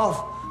ship me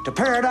off to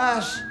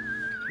paradise?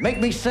 Make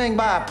me sing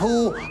by a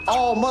pool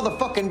all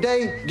motherfucking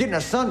day, getting a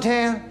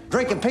suntan,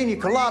 drinking pina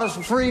coladas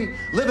for free,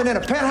 living in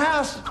a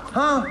penthouse?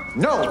 Huh?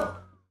 No.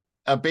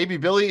 Baby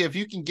Billy, if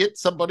you can get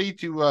somebody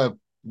to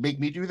make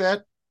me do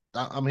that,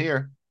 I'm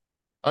here.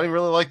 I don't even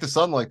really like the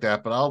sun like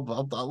that, but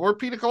I'll wear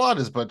pina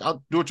coladas, but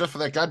I'll do it just for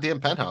that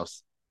goddamn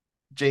penthouse.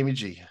 Jamie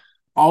G.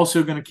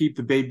 Also going to keep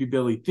the Baby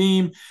Billy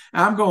theme.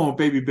 I'm going with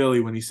Baby Billy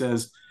when he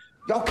says,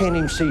 Y'all can't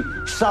even see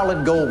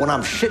solid gold when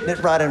I'm shitting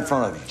it right in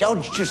front of you.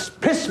 Y'all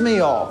just piss me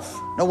off.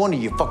 No wonder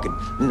your fucking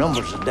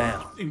numbers are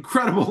down.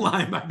 Incredible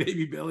line by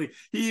Baby Billy.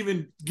 He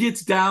even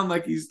gets down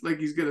like he's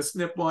gonna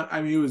snip one.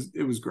 I mean,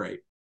 it was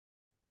great.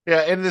 Yeah,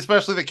 and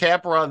especially the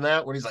capper on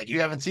that when he's like,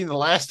 "You haven't seen the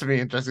last of me,"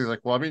 and Jesse's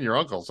like, "Well, I mean, your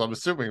uncle, so I'm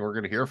assuming we're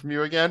gonna hear from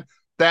you again."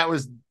 That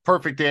was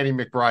perfect Danny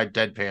McBride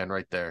deadpan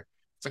right there.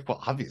 It's like,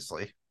 well,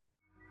 obviously.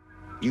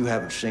 You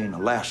haven't seen the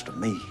last of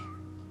me.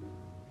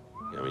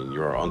 I mean,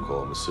 you're our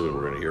uncle. I'm assuming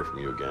we're going to hear from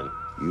you again.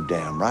 You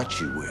damn right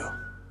you will.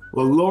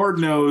 Well, Lord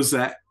knows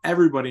that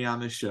everybody on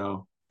this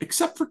show,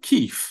 except for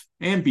Keith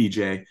and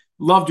BJ,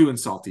 love to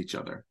insult each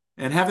other.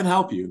 And heaven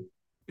help you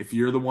if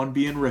you're the one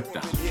being ripped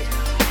on.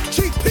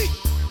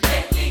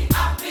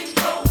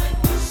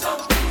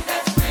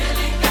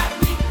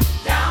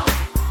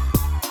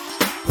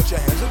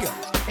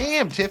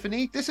 Damn,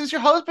 Tiffany, this is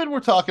your husband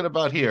we're talking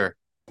about here.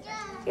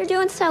 You're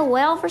doing so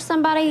well for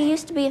somebody who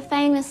used to be a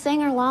famous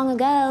singer long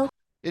ago.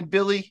 And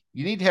Billy,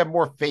 you need to have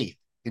more faith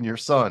in your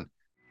son.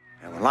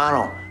 And when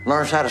Lionel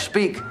learns how to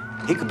speak,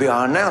 he could be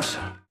our announcer.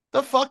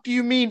 The fuck do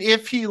you mean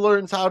if he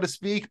learns how to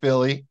speak,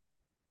 Billy?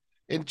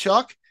 And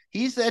Chuck,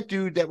 he's that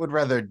dude that would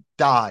rather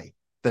die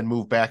than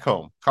move back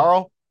home.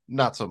 Carl,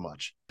 not so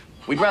much.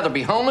 We'd rather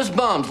be homeless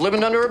bums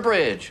living under a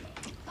bridge.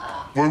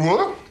 Wait,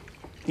 what?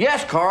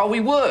 Yes, Carl, we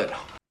would.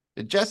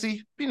 And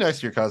Jesse, be nice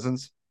to your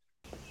cousins.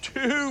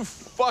 Two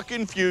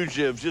fucking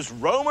fugitives just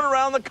roaming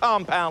around the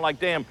compound like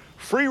damn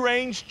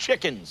free-range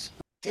chickens.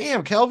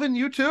 Damn, Kelvin,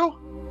 you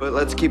too? But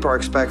let's keep our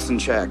expects in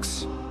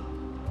checks.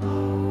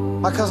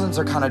 My cousins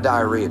are kind of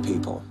diarrhea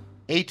people.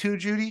 A2,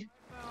 Judy?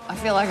 I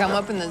feel like I'm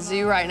up in the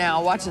zoo right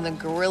now watching the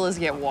gorillas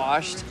get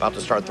washed. About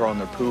to start throwing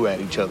their poo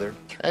at each other.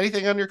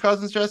 Anything on your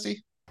cousins,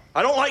 Jesse?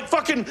 I don't like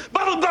fucking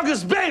bubble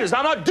buggers babies.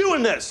 I'm not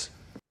doing this.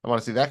 I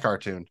want to see that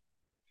cartoon.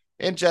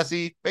 And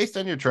Jesse, based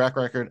on your track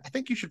record, I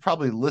think you should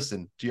probably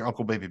listen to your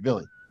Uncle Baby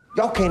Billy.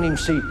 Y'all can't even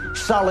see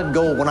solid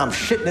gold when I'm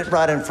shitting it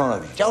right in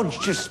front of you. Y'all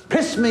just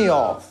piss me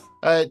off.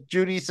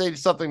 Judy, say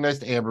something nice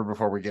to Amber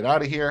before we get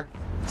out of here.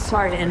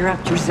 Sorry to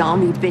interrupt your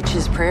zombie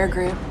bitch's prayer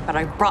group, but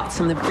I brought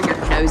something for your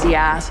nosy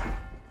ass.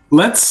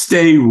 Let's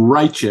stay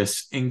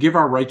righteous and give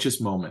our righteous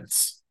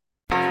moments.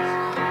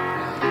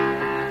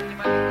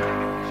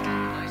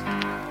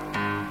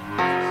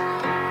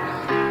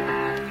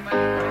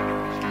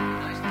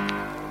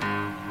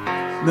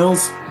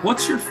 Mills,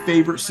 what's your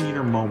favorite scene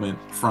or moment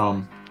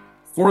from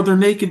For Their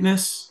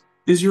Nakedness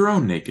Is Your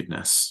Own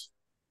Nakedness?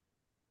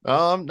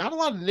 Not a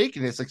lot of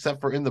nakedness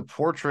except for in the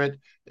portrait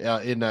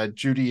in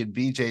Judy and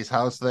BJ's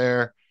house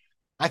there.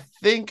 I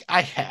think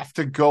I have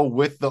to go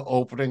with the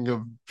opening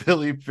of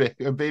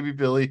Baby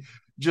Billy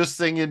just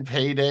singing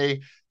Payday.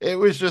 It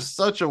was just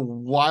such a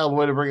wild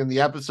way to bring in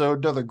the episode.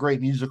 Another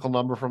great musical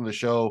number from the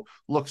show.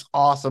 Looks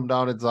awesome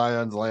down at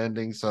Zion's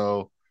Landing.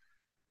 So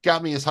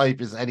got me as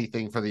hype as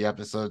anything for the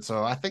episode.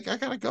 So I think I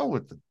gotta go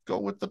with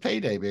the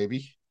Payday,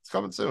 baby. It's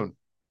coming soon.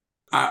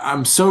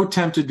 I'm so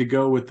tempted to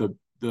go with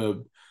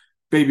the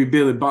Baby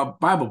Billy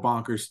Bible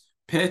Bonkers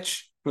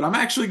pitch, but I'm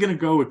actually going to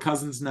go with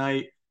Cousins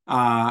Night.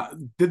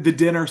 The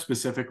dinner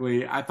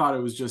specifically, I thought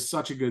it was just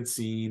such a good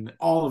scene.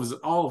 All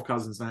of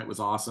Cousins Night was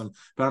awesome,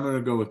 but I'm going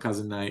to go with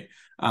Cousin Night,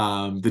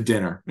 the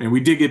dinner, and we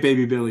did get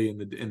Baby Billy in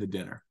the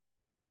dinner.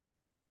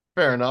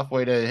 Fair enough.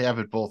 Way to have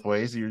it both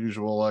ways. Your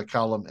usual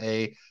column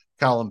A,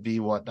 column B,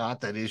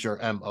 whatnot. That is your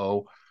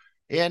MO.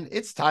 And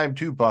it's time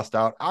to bust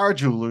out our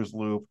jeweler's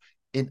loop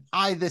and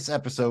eye this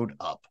episode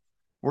up.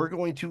 We're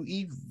going to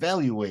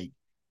evaluate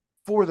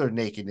For Their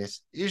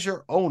Nakedness Is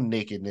Your Own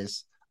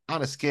Nakedness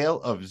on a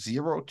scale of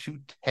 0 to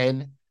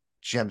 10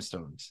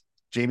 gemstones.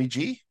 Jamie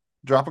G,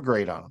 drop a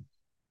grade on them.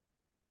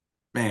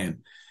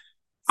 Man,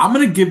 I'm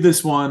going to give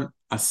this one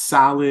a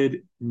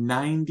solid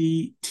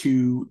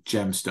 92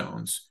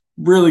 gemstones.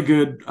 Really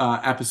good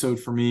episode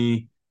for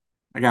me.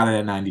 I got it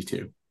at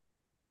 92.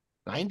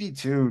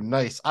 92,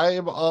 nice. I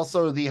am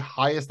also the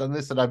highest on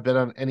this that I've been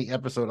on any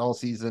episode all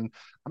season.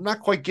 I'm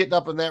not quite getting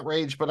up in that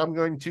range, but I'm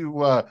going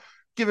to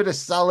give it a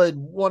solid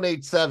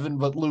 187,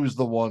 but lose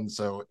the one,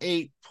 so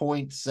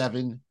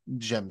 8.7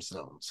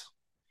 gemstones.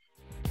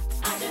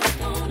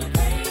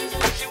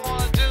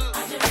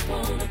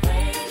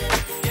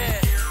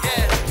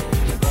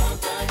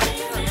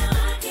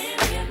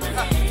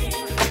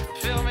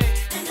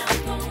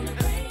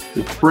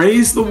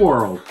 Praise the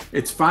world.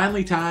 It's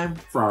finally time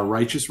for our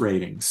righteous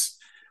ratings.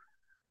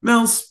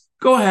 Mills,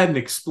 go ahead and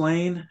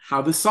explain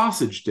how the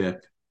sausage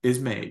dip is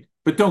made,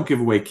 but don't give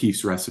away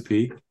Keith's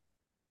recipe.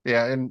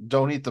 Yeah, and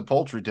don't eat the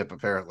poultry dip,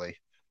 apparently.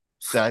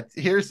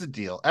 Here's the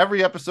deal.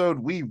 Every episode,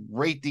 we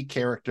rate the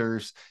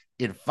characters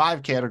in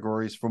 5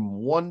 categories from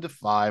 1 to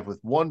 5, with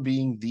 1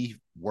 being the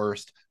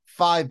worst,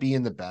 5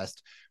 being the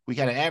best. We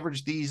kind of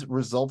average these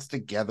results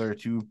together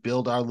to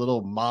build our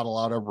little model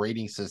out of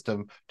rating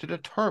system to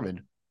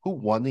determine who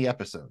won the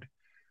episode.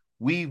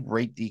 We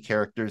rate the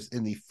characters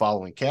in the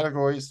following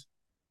categories: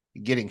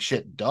 getting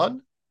shit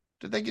done.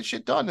 Did they get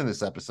shit done in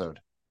this episode?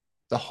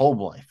 The home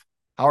life.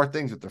 How are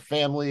things with their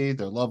family,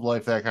 their love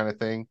life, that kind of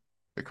thing?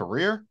 The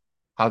career.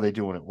 How they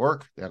doing at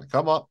work? They had to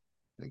come up,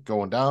 they're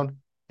going down,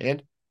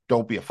 and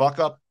don't be a fuck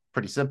up.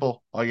 Pretty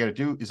simple. All you got to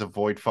do is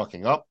avoid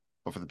fucking up.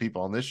 But for the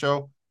people on this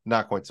show,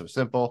 not quite so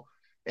simple.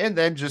 And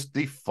then just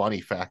the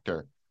funny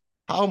factor.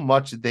 How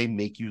much did they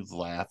make you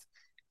laugh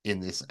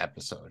in this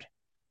episode?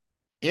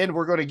 And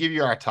we're going to give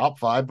you our top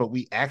 5, but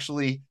we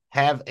actually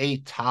have a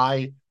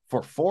tie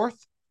for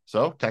 4th.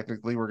 So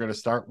technically, we're going to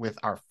start with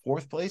our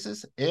 4th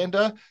places. And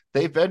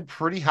they've been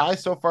pretty high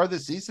so far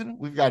this season.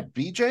 We've got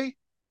BJ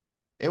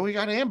and we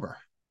got Amber.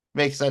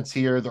 Makes sense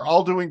here. They're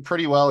all doing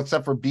pretty well,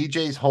 except for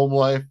BJ's home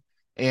life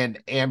and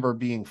Amber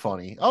being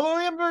funny. Although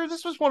Amber,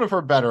 this was one of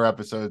her better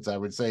episodes, I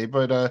would say.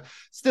 But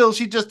still,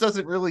 she just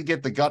doesn't really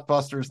get the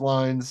Gutbusters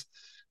lines.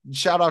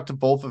 Shout out to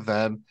both of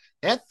them.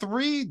 At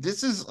 3,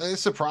 this is a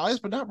surprise,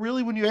 but not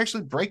really when you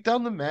actually break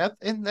down the math,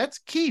 and that's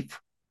Keith.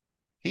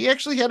 He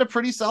actually had a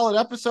pretty solid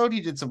episode.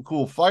 He did some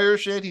cool fire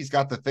shit. He's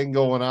got the thing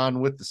going on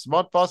with the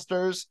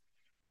Smutbusters.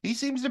 He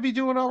seems to be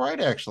doing all right,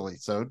 actually.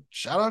 So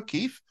shout out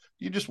Keith.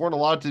 You just weren't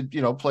allowed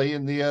to, play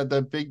in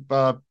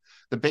the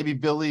Baby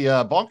Billy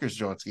bonkers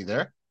Jonesky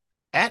there.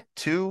 At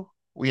 2,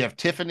 we have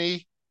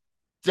Tiffany.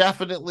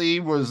 Definitely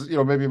was,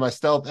 maybe my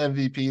stealth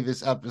MVP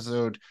this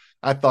episode.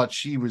 I thought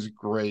she was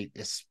great,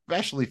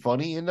 especially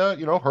funny. And,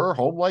 her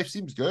home life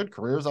seems good.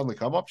 Career's on the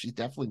come up. She's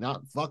definitely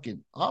not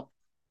fucking up,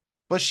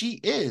 but she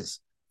is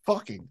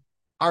fucking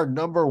our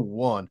number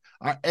 1,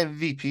 our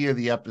MVP of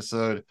the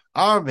episode.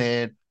 Our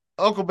man,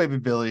 Uncle Baby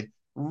Billy,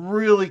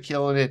 really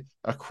killing it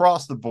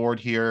across the board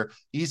here.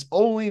 He's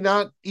only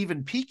not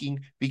even peaking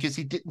because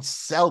he didn't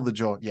sell the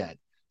joint yet.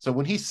 So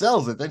when he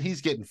sells it, then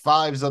he's getting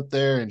 5s up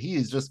there, and he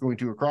is just going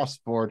to, across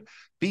the board,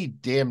 be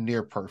damn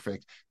near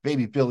perfect.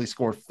 Baby Billy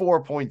scored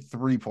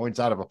 4.3 points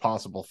out of a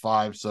possible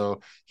 5, so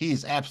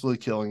he's absolutely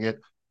killing it.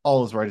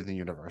 All is right in the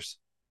universe.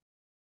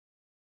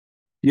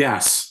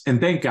 Yes,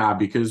 and thank God,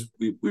 because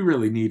we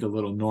really need a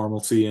little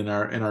normalcy in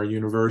our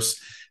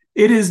universe.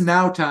 It is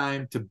now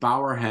time to bow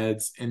our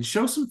heads and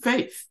show some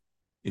faith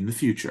in the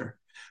future.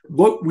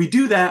 What we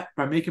do that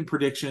by making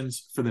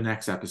predictions for the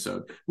next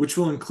episode, which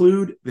will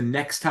include the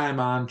next time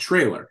on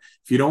trailer.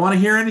 If you don't want to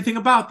hear anything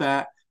about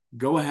that,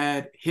 go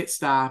ahead, hit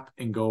stop,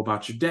 and go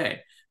about your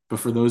day. But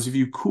for those of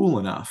you cool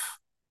enough,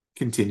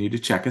 continue to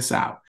check us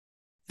out.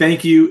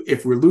 Thank you.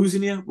 If we're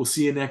losing you, we'll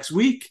see you next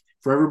week.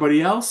 For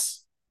everybody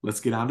else, let's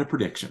get on to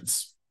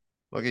predictions.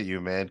 Look at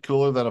you, man.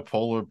 Cooler than a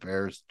polar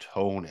bear's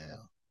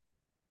toenail.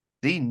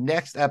 The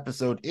next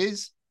episode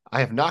is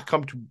I Have Not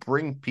Come to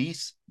Bring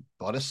Peace,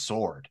 But a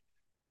Sword.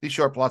 The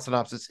short plot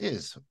synopsis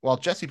is, while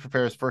Jesse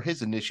prepares for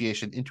his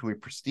initiation into a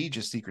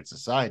prestigious secret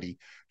society,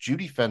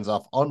 Judy fends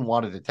off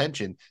unwanted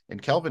attention,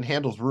 and Kelvin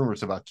handles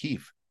rumors about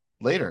Keith.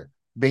 Later,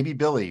 Baby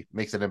Billy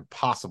makes an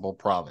impossible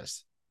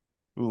promise.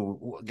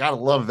 Ooh, gotta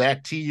love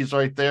that tease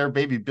right there.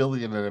 Baby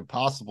Billy and an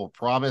impossible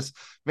promise.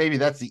 Maybe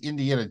that's the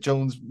Indiana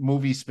Jones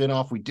movie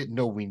spinoff we didn't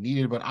know we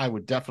needed, but I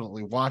would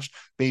definitely watch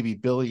Baby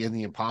Billy and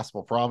the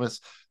Impossible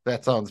Promise.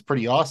 That sounds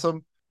pretty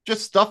awesome.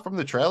 Just stuff from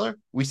the trailer.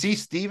 We see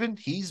Steven.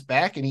 He's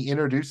back, and he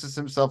introduces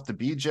himself to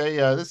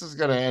BJ. This is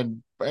going to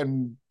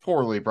end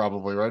poorly,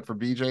 probably, right? For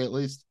BJ, at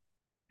least.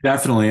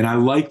 Definitely. And I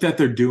like that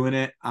they're doing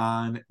it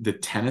on the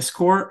tennis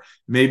court.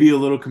 Maybe a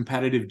little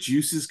competitive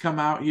juices come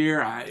out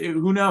here.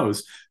 Who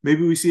knows?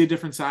 Maybe we see a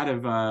different side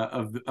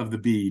of the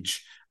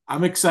beach.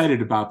 I'm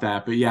excited about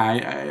that. But yeah,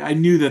 I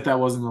knew that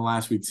wasn't the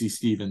last we'd see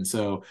Steven.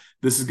 So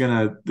this is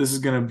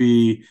gonna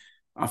be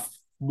a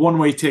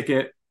one-way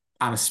ticket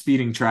on a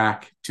speeding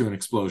track to an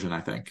explosion,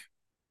 I think.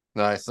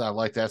 Nice. I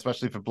like that,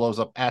 especially if it blows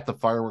up at the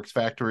fireworks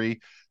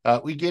factory.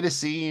 We get a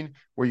scene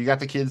where you got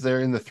the kids there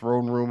in the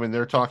throne room and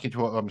they're talking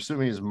to, I'm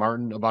assuming is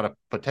Martin, about a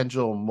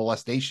potential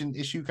molestation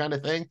issue kind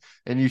of thing.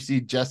 And you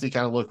see Jesse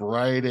kind of look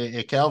right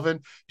at Calvin.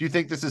 Do you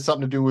think this is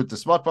something to do with the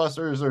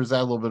Smutbusters, or is that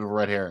a little bit of a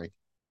red herring?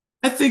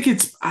 I think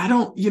it's, I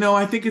don't,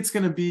 I think it's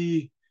going to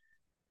be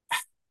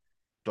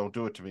Don't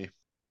do it to me.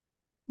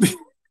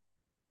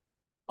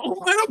 a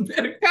little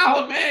bit of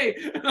column A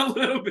and a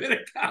little bit of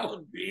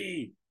column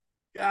B.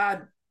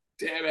 God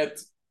damn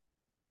it.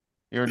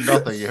 You're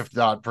nothing if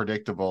not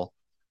predictable.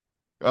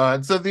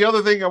 And so the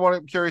other thing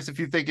I'm curious if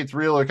you think it's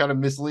real or kind of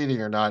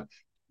misleading or not.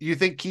 Do you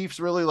think Keith's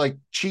really like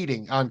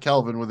cheating on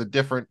Kelvin with a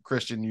different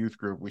Christian youth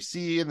group? We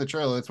see in the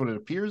trailer that's what it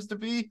appears to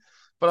be,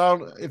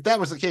 but if that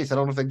was the case, I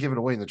don't know if they give it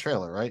away in the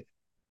trailer, right?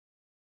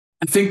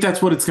 I think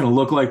that's what it's going to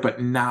look like,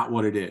 but not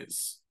what it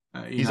is.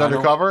 He's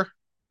undercover.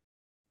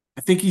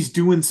 I think he's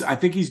doing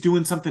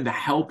something to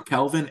help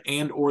Kelvin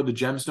and or the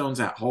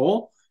Gemstones at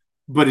whole,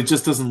 but it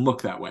just doesn't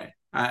look that way.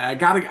 I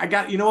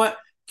got. You know what?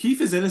 Keith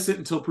is innocent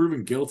until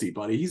proven guilty,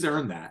 buddy. He's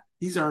earned that.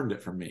 He's earned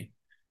it from me.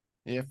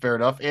 Yeah, fair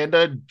enough.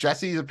 And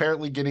Jesse's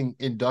apparently getting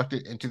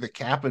inducted into the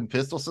Cap and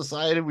Pistol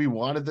Society. We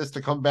wanted this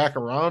to come back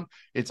around.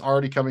 It's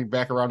already coming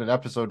back around in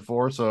episode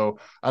 4. So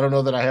I don't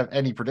know that I have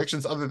any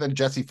predictions other than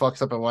Jesse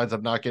fucks up and winds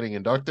up not getting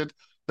inducted.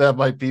 That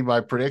might be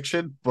my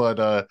prediction,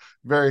 but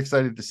very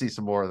excited to see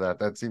some more of that.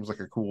 That seems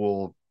like a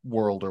cool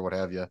world or what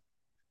have you.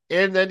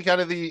 And then kind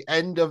of the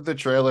end of the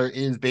trailer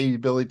is Baby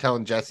Billy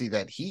telling Jesse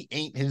that he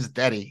ain't his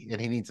daddy and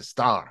he needs a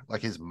star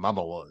like his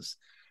mama was.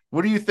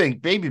 What do you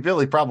think? Baby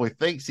Billy probably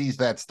thinks he's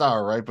that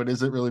star, right? But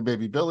is it really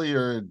Baby Billy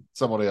or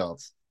somebody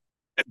else?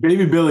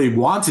 Baby Billy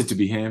wants it to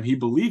be him. He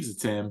believes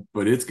it's him,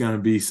 but it's going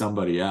to be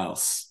somebody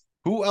else.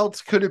 Who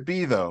else could it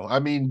be, though? I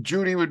mean,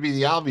 Judy would be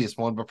the obvious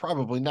one, but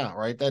probably not,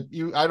 right?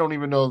 I don't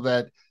even know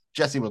that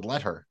Jesse would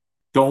let her.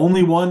 The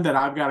only one that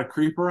I've got a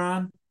creeper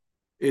on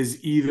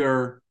is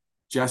either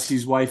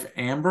Jesse's wife,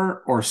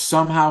 Amber, or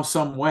somehow,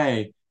 some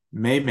way,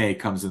 May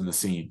comes in the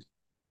scene.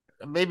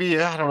 Maybe,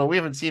 I don't know. We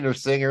haven't seen her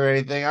sing or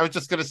anything. I was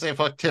just going to say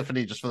fuck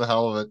Tiffany just for the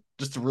hell of it,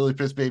 just to really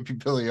piss Baby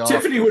Billy off.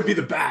 Tiffany would be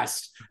the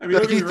best. I mean,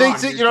 like he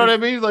thinks it, you know what I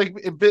mean? Like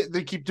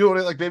they keep doing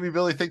it like Baby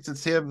Billy thinks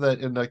it's him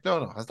and like,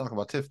 no, I was talking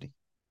about Tiffany.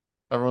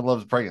 Everyone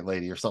loves a pregnant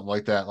lady or something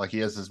like that. Like he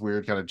has this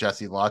weird kind of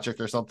Jesse logic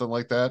or something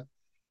like that.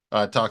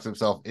 Talks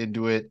himself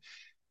into it.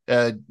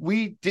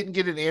 We didn't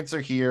get an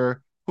answer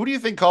here. Who do you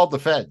think called the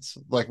feds?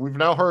 Like we've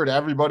now heard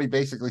everybody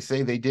basically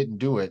say they didn't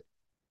do it.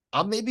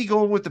 I'm maybe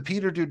going with the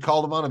Peter dude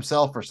called him on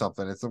himself or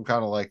something. It's some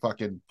kind of like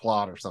fucking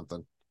plot or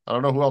something. I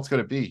don't know who else could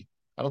it be.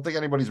 I don't think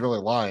anybody's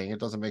really lying. It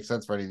doesn't make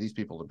sense for any of these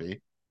people to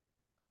be.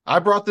 I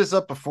brought this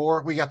up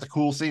before. We got the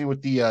cool scene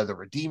with the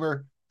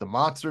Redeemer, the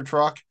monster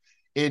truck,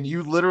 and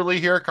you literally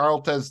hear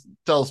Carl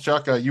tells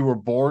Chuck, "You were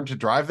born to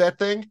drive that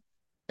thing,"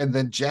 and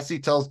then Jesse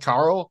tells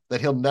Carl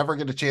that he'll never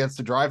get a chance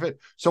to drive it.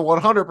 So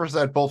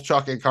 100%, both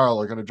Chuck and Carl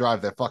are going to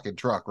drive that fucking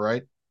truck,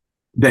 right?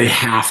 They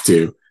have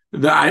to.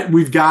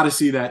 We've got to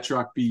see that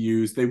truck be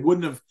used. They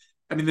wouldn't have.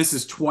 I mean, this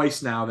is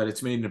twice now that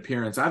it's made an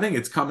appearance. I think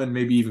it's coming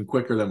maybe even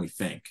quicker than we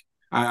think.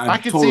 I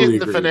can totally see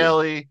it in the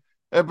finale,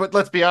 but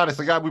let's be honest.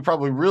 The guy we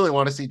probably really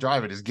want to see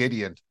drive it is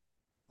Gideon.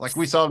 Like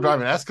we saw him drive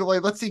an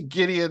Escalade. Let's see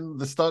Gideon,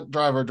 the stunt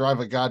driver, drive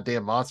a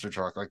goddamn monster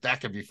truck. Like that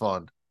could be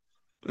fun.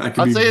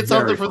 I'm saying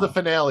something for the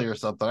finale or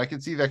something. I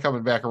can see that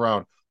coming back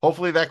around.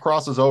 Hopefully that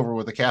crosses over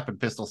with the Cap and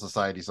Pistol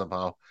Society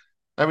somehow.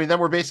 I mean, then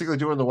we're basically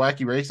doing the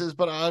wacky races,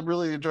 but I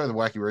really enjoy the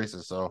wacky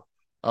races, so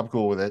I'm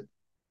cool with it.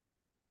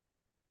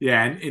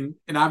 Yeah, and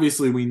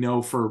obviously we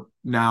know for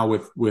now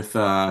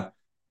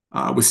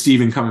with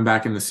Steven coming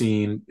back in the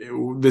scene,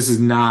 this is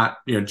not,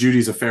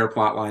 Judy's affair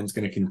plot line is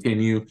going to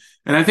continue,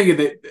 and I think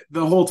that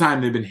the whole time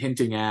they've been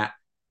hinting at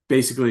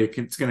basically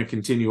it's going to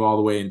continue all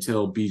the way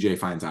until BJ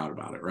finds out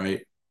about it,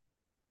 right?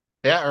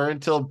 Yeah, or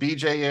until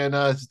BJ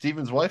and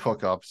Steven's wife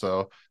hook up.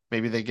 So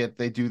maybe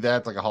they do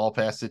that like a hall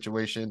pass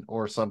situation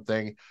or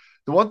something.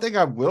 The one thing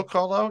I will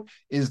call out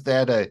is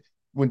that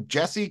when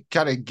Jesse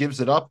kind of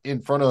gives it up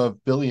in front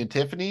of Billy and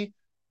Tiffany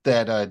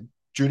that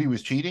Judy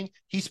was cheating,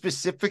 he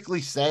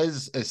specifically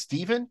says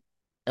Steven.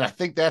 And I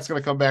think that's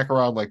going to come back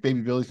around. Like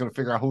Baby Billy's going to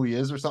figure out who he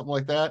is or something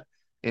like that.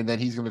 And then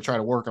he's going to try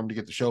to work him to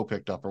get the show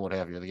picked up or what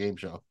have you, the game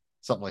show,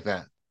 something like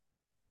that.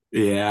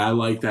 Yeah, I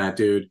like that,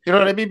 dude. You know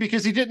what I mean?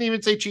 Because he didn't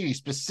even say cheat. He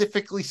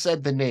specifically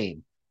said the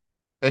name.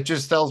 That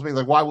just tells me,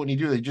 like, why wouldn't he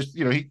do that? He just,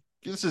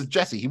 this is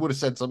Jesse. He would have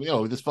said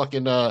something, this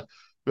fucking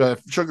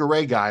Sugar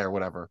Ray guy or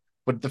whatever.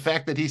 But the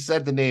fact that he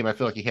said the name, I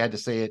feel like he had to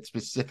say it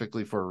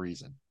specifically for a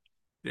reason.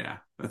 Yeah,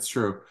 that's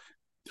true.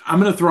 I'm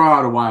going to throw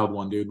out a wild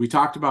one, dude. We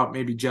talked about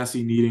maybe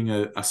Jesse needing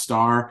a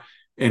star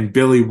and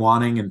Billy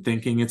wanting and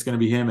thinking it's going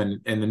to be him.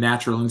 And the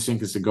natural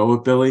instinct is to go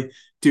with Billy.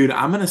 Dude,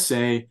 I'm going to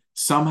say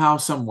somehow,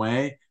 some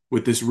way,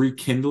 with this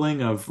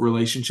rekindling of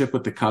relationship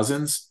with the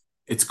cousins,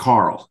 it's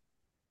Carl.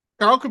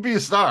 Carl could be a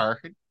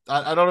star.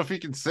 I don't know if he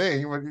can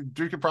sing, but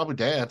Drew could probably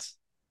dance.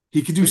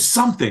 He could do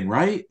something,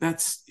 right?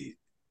 That's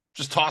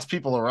just toss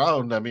people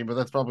around. I mean, but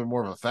that's probably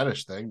more of a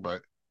fetish thing.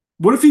 But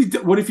What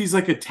if he's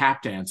like a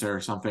tap dancer or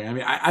something? I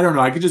mean, I don't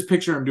know. I could just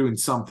picture him doing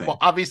something. Well,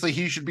 obviously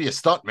he should be a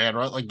stuntman,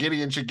 right? Like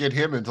Gideon should get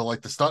him into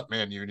like the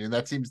stuntman union.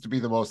 That seems to be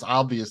the most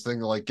obvious thing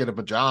to like get him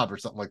a job or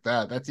something like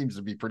that. That seems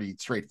to be pretty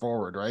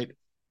straightforward, right?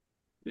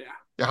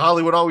 Yeah,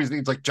 Hollywood always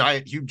needs like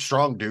giant, huge,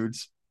 strong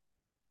dudes.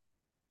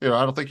 I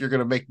don't think you're going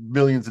to make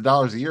millions of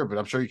dollars a year, but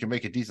I'm sure you can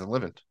make a decent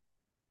living.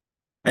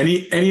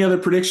 Any other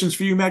predictions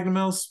for you, Magnum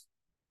Mills?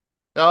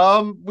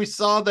 We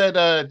saw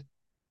that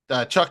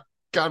Chuck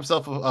got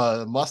himself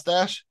a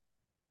mustache.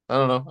 I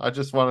don't know. I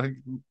just want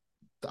to.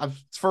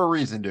 It's for a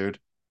reason, dude.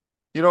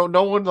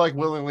 No one like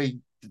willingly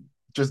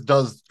just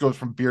goes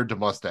from beard to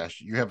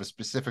mustache. You have a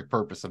specific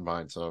purpose in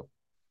mind, so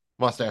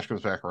mustache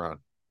comes back around.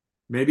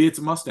 Maybe it's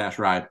a mustache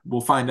ride.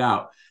 We'll find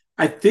out.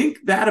 I think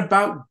that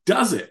about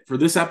does it for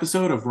this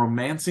episode of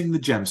Romancing the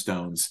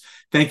Gemstones.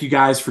 Thank you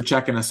guys for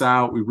checking us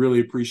out. We really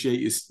appreciate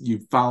you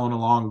following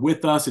along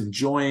with us,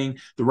 enjoying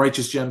the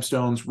Righteous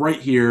Gemstones right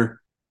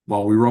here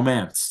while we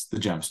romance the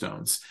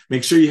Gemstones.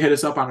 Make sure you hit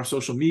us up on our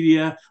social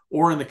media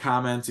or in the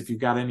comments if you've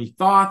got any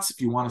thoughts,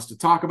 if you want us to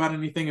talk about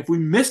anything, if we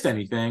missed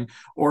anything,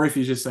 or if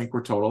you just think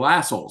we're total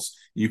assholes.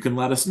 You can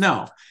let us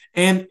know.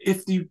 And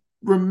if you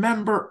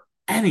remember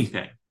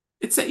anything,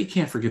 it's that you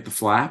can't forget the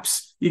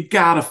flaps. You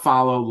gotta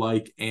follow,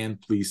 like, and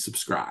please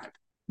subscribe.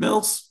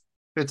 Mills?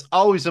 It's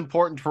always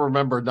important to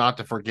remember not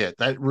to forget.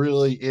 That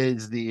really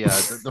is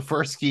the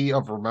first key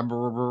of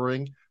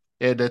remembering.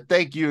 And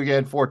thank you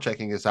again for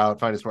checking us out.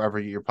 Find us wherever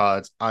you get your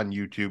pods on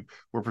YouTube.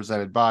 We're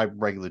presented by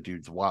Regular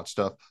Dudes Watch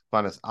Stuff.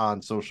 Find us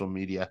on social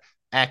media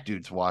at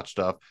Dudes Watch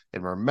Stuff.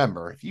 And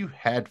remember, if you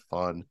had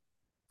fun,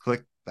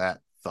 click that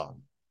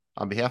thumb.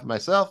 On behalf of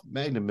myself,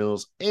 Magnum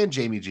Mills, and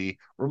Jamie G,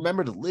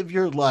 remember to live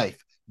your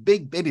life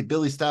Big Baby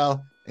Billy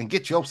style and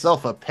get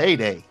yourself a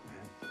payday.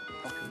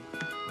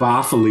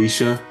 Bye,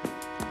 Felicia.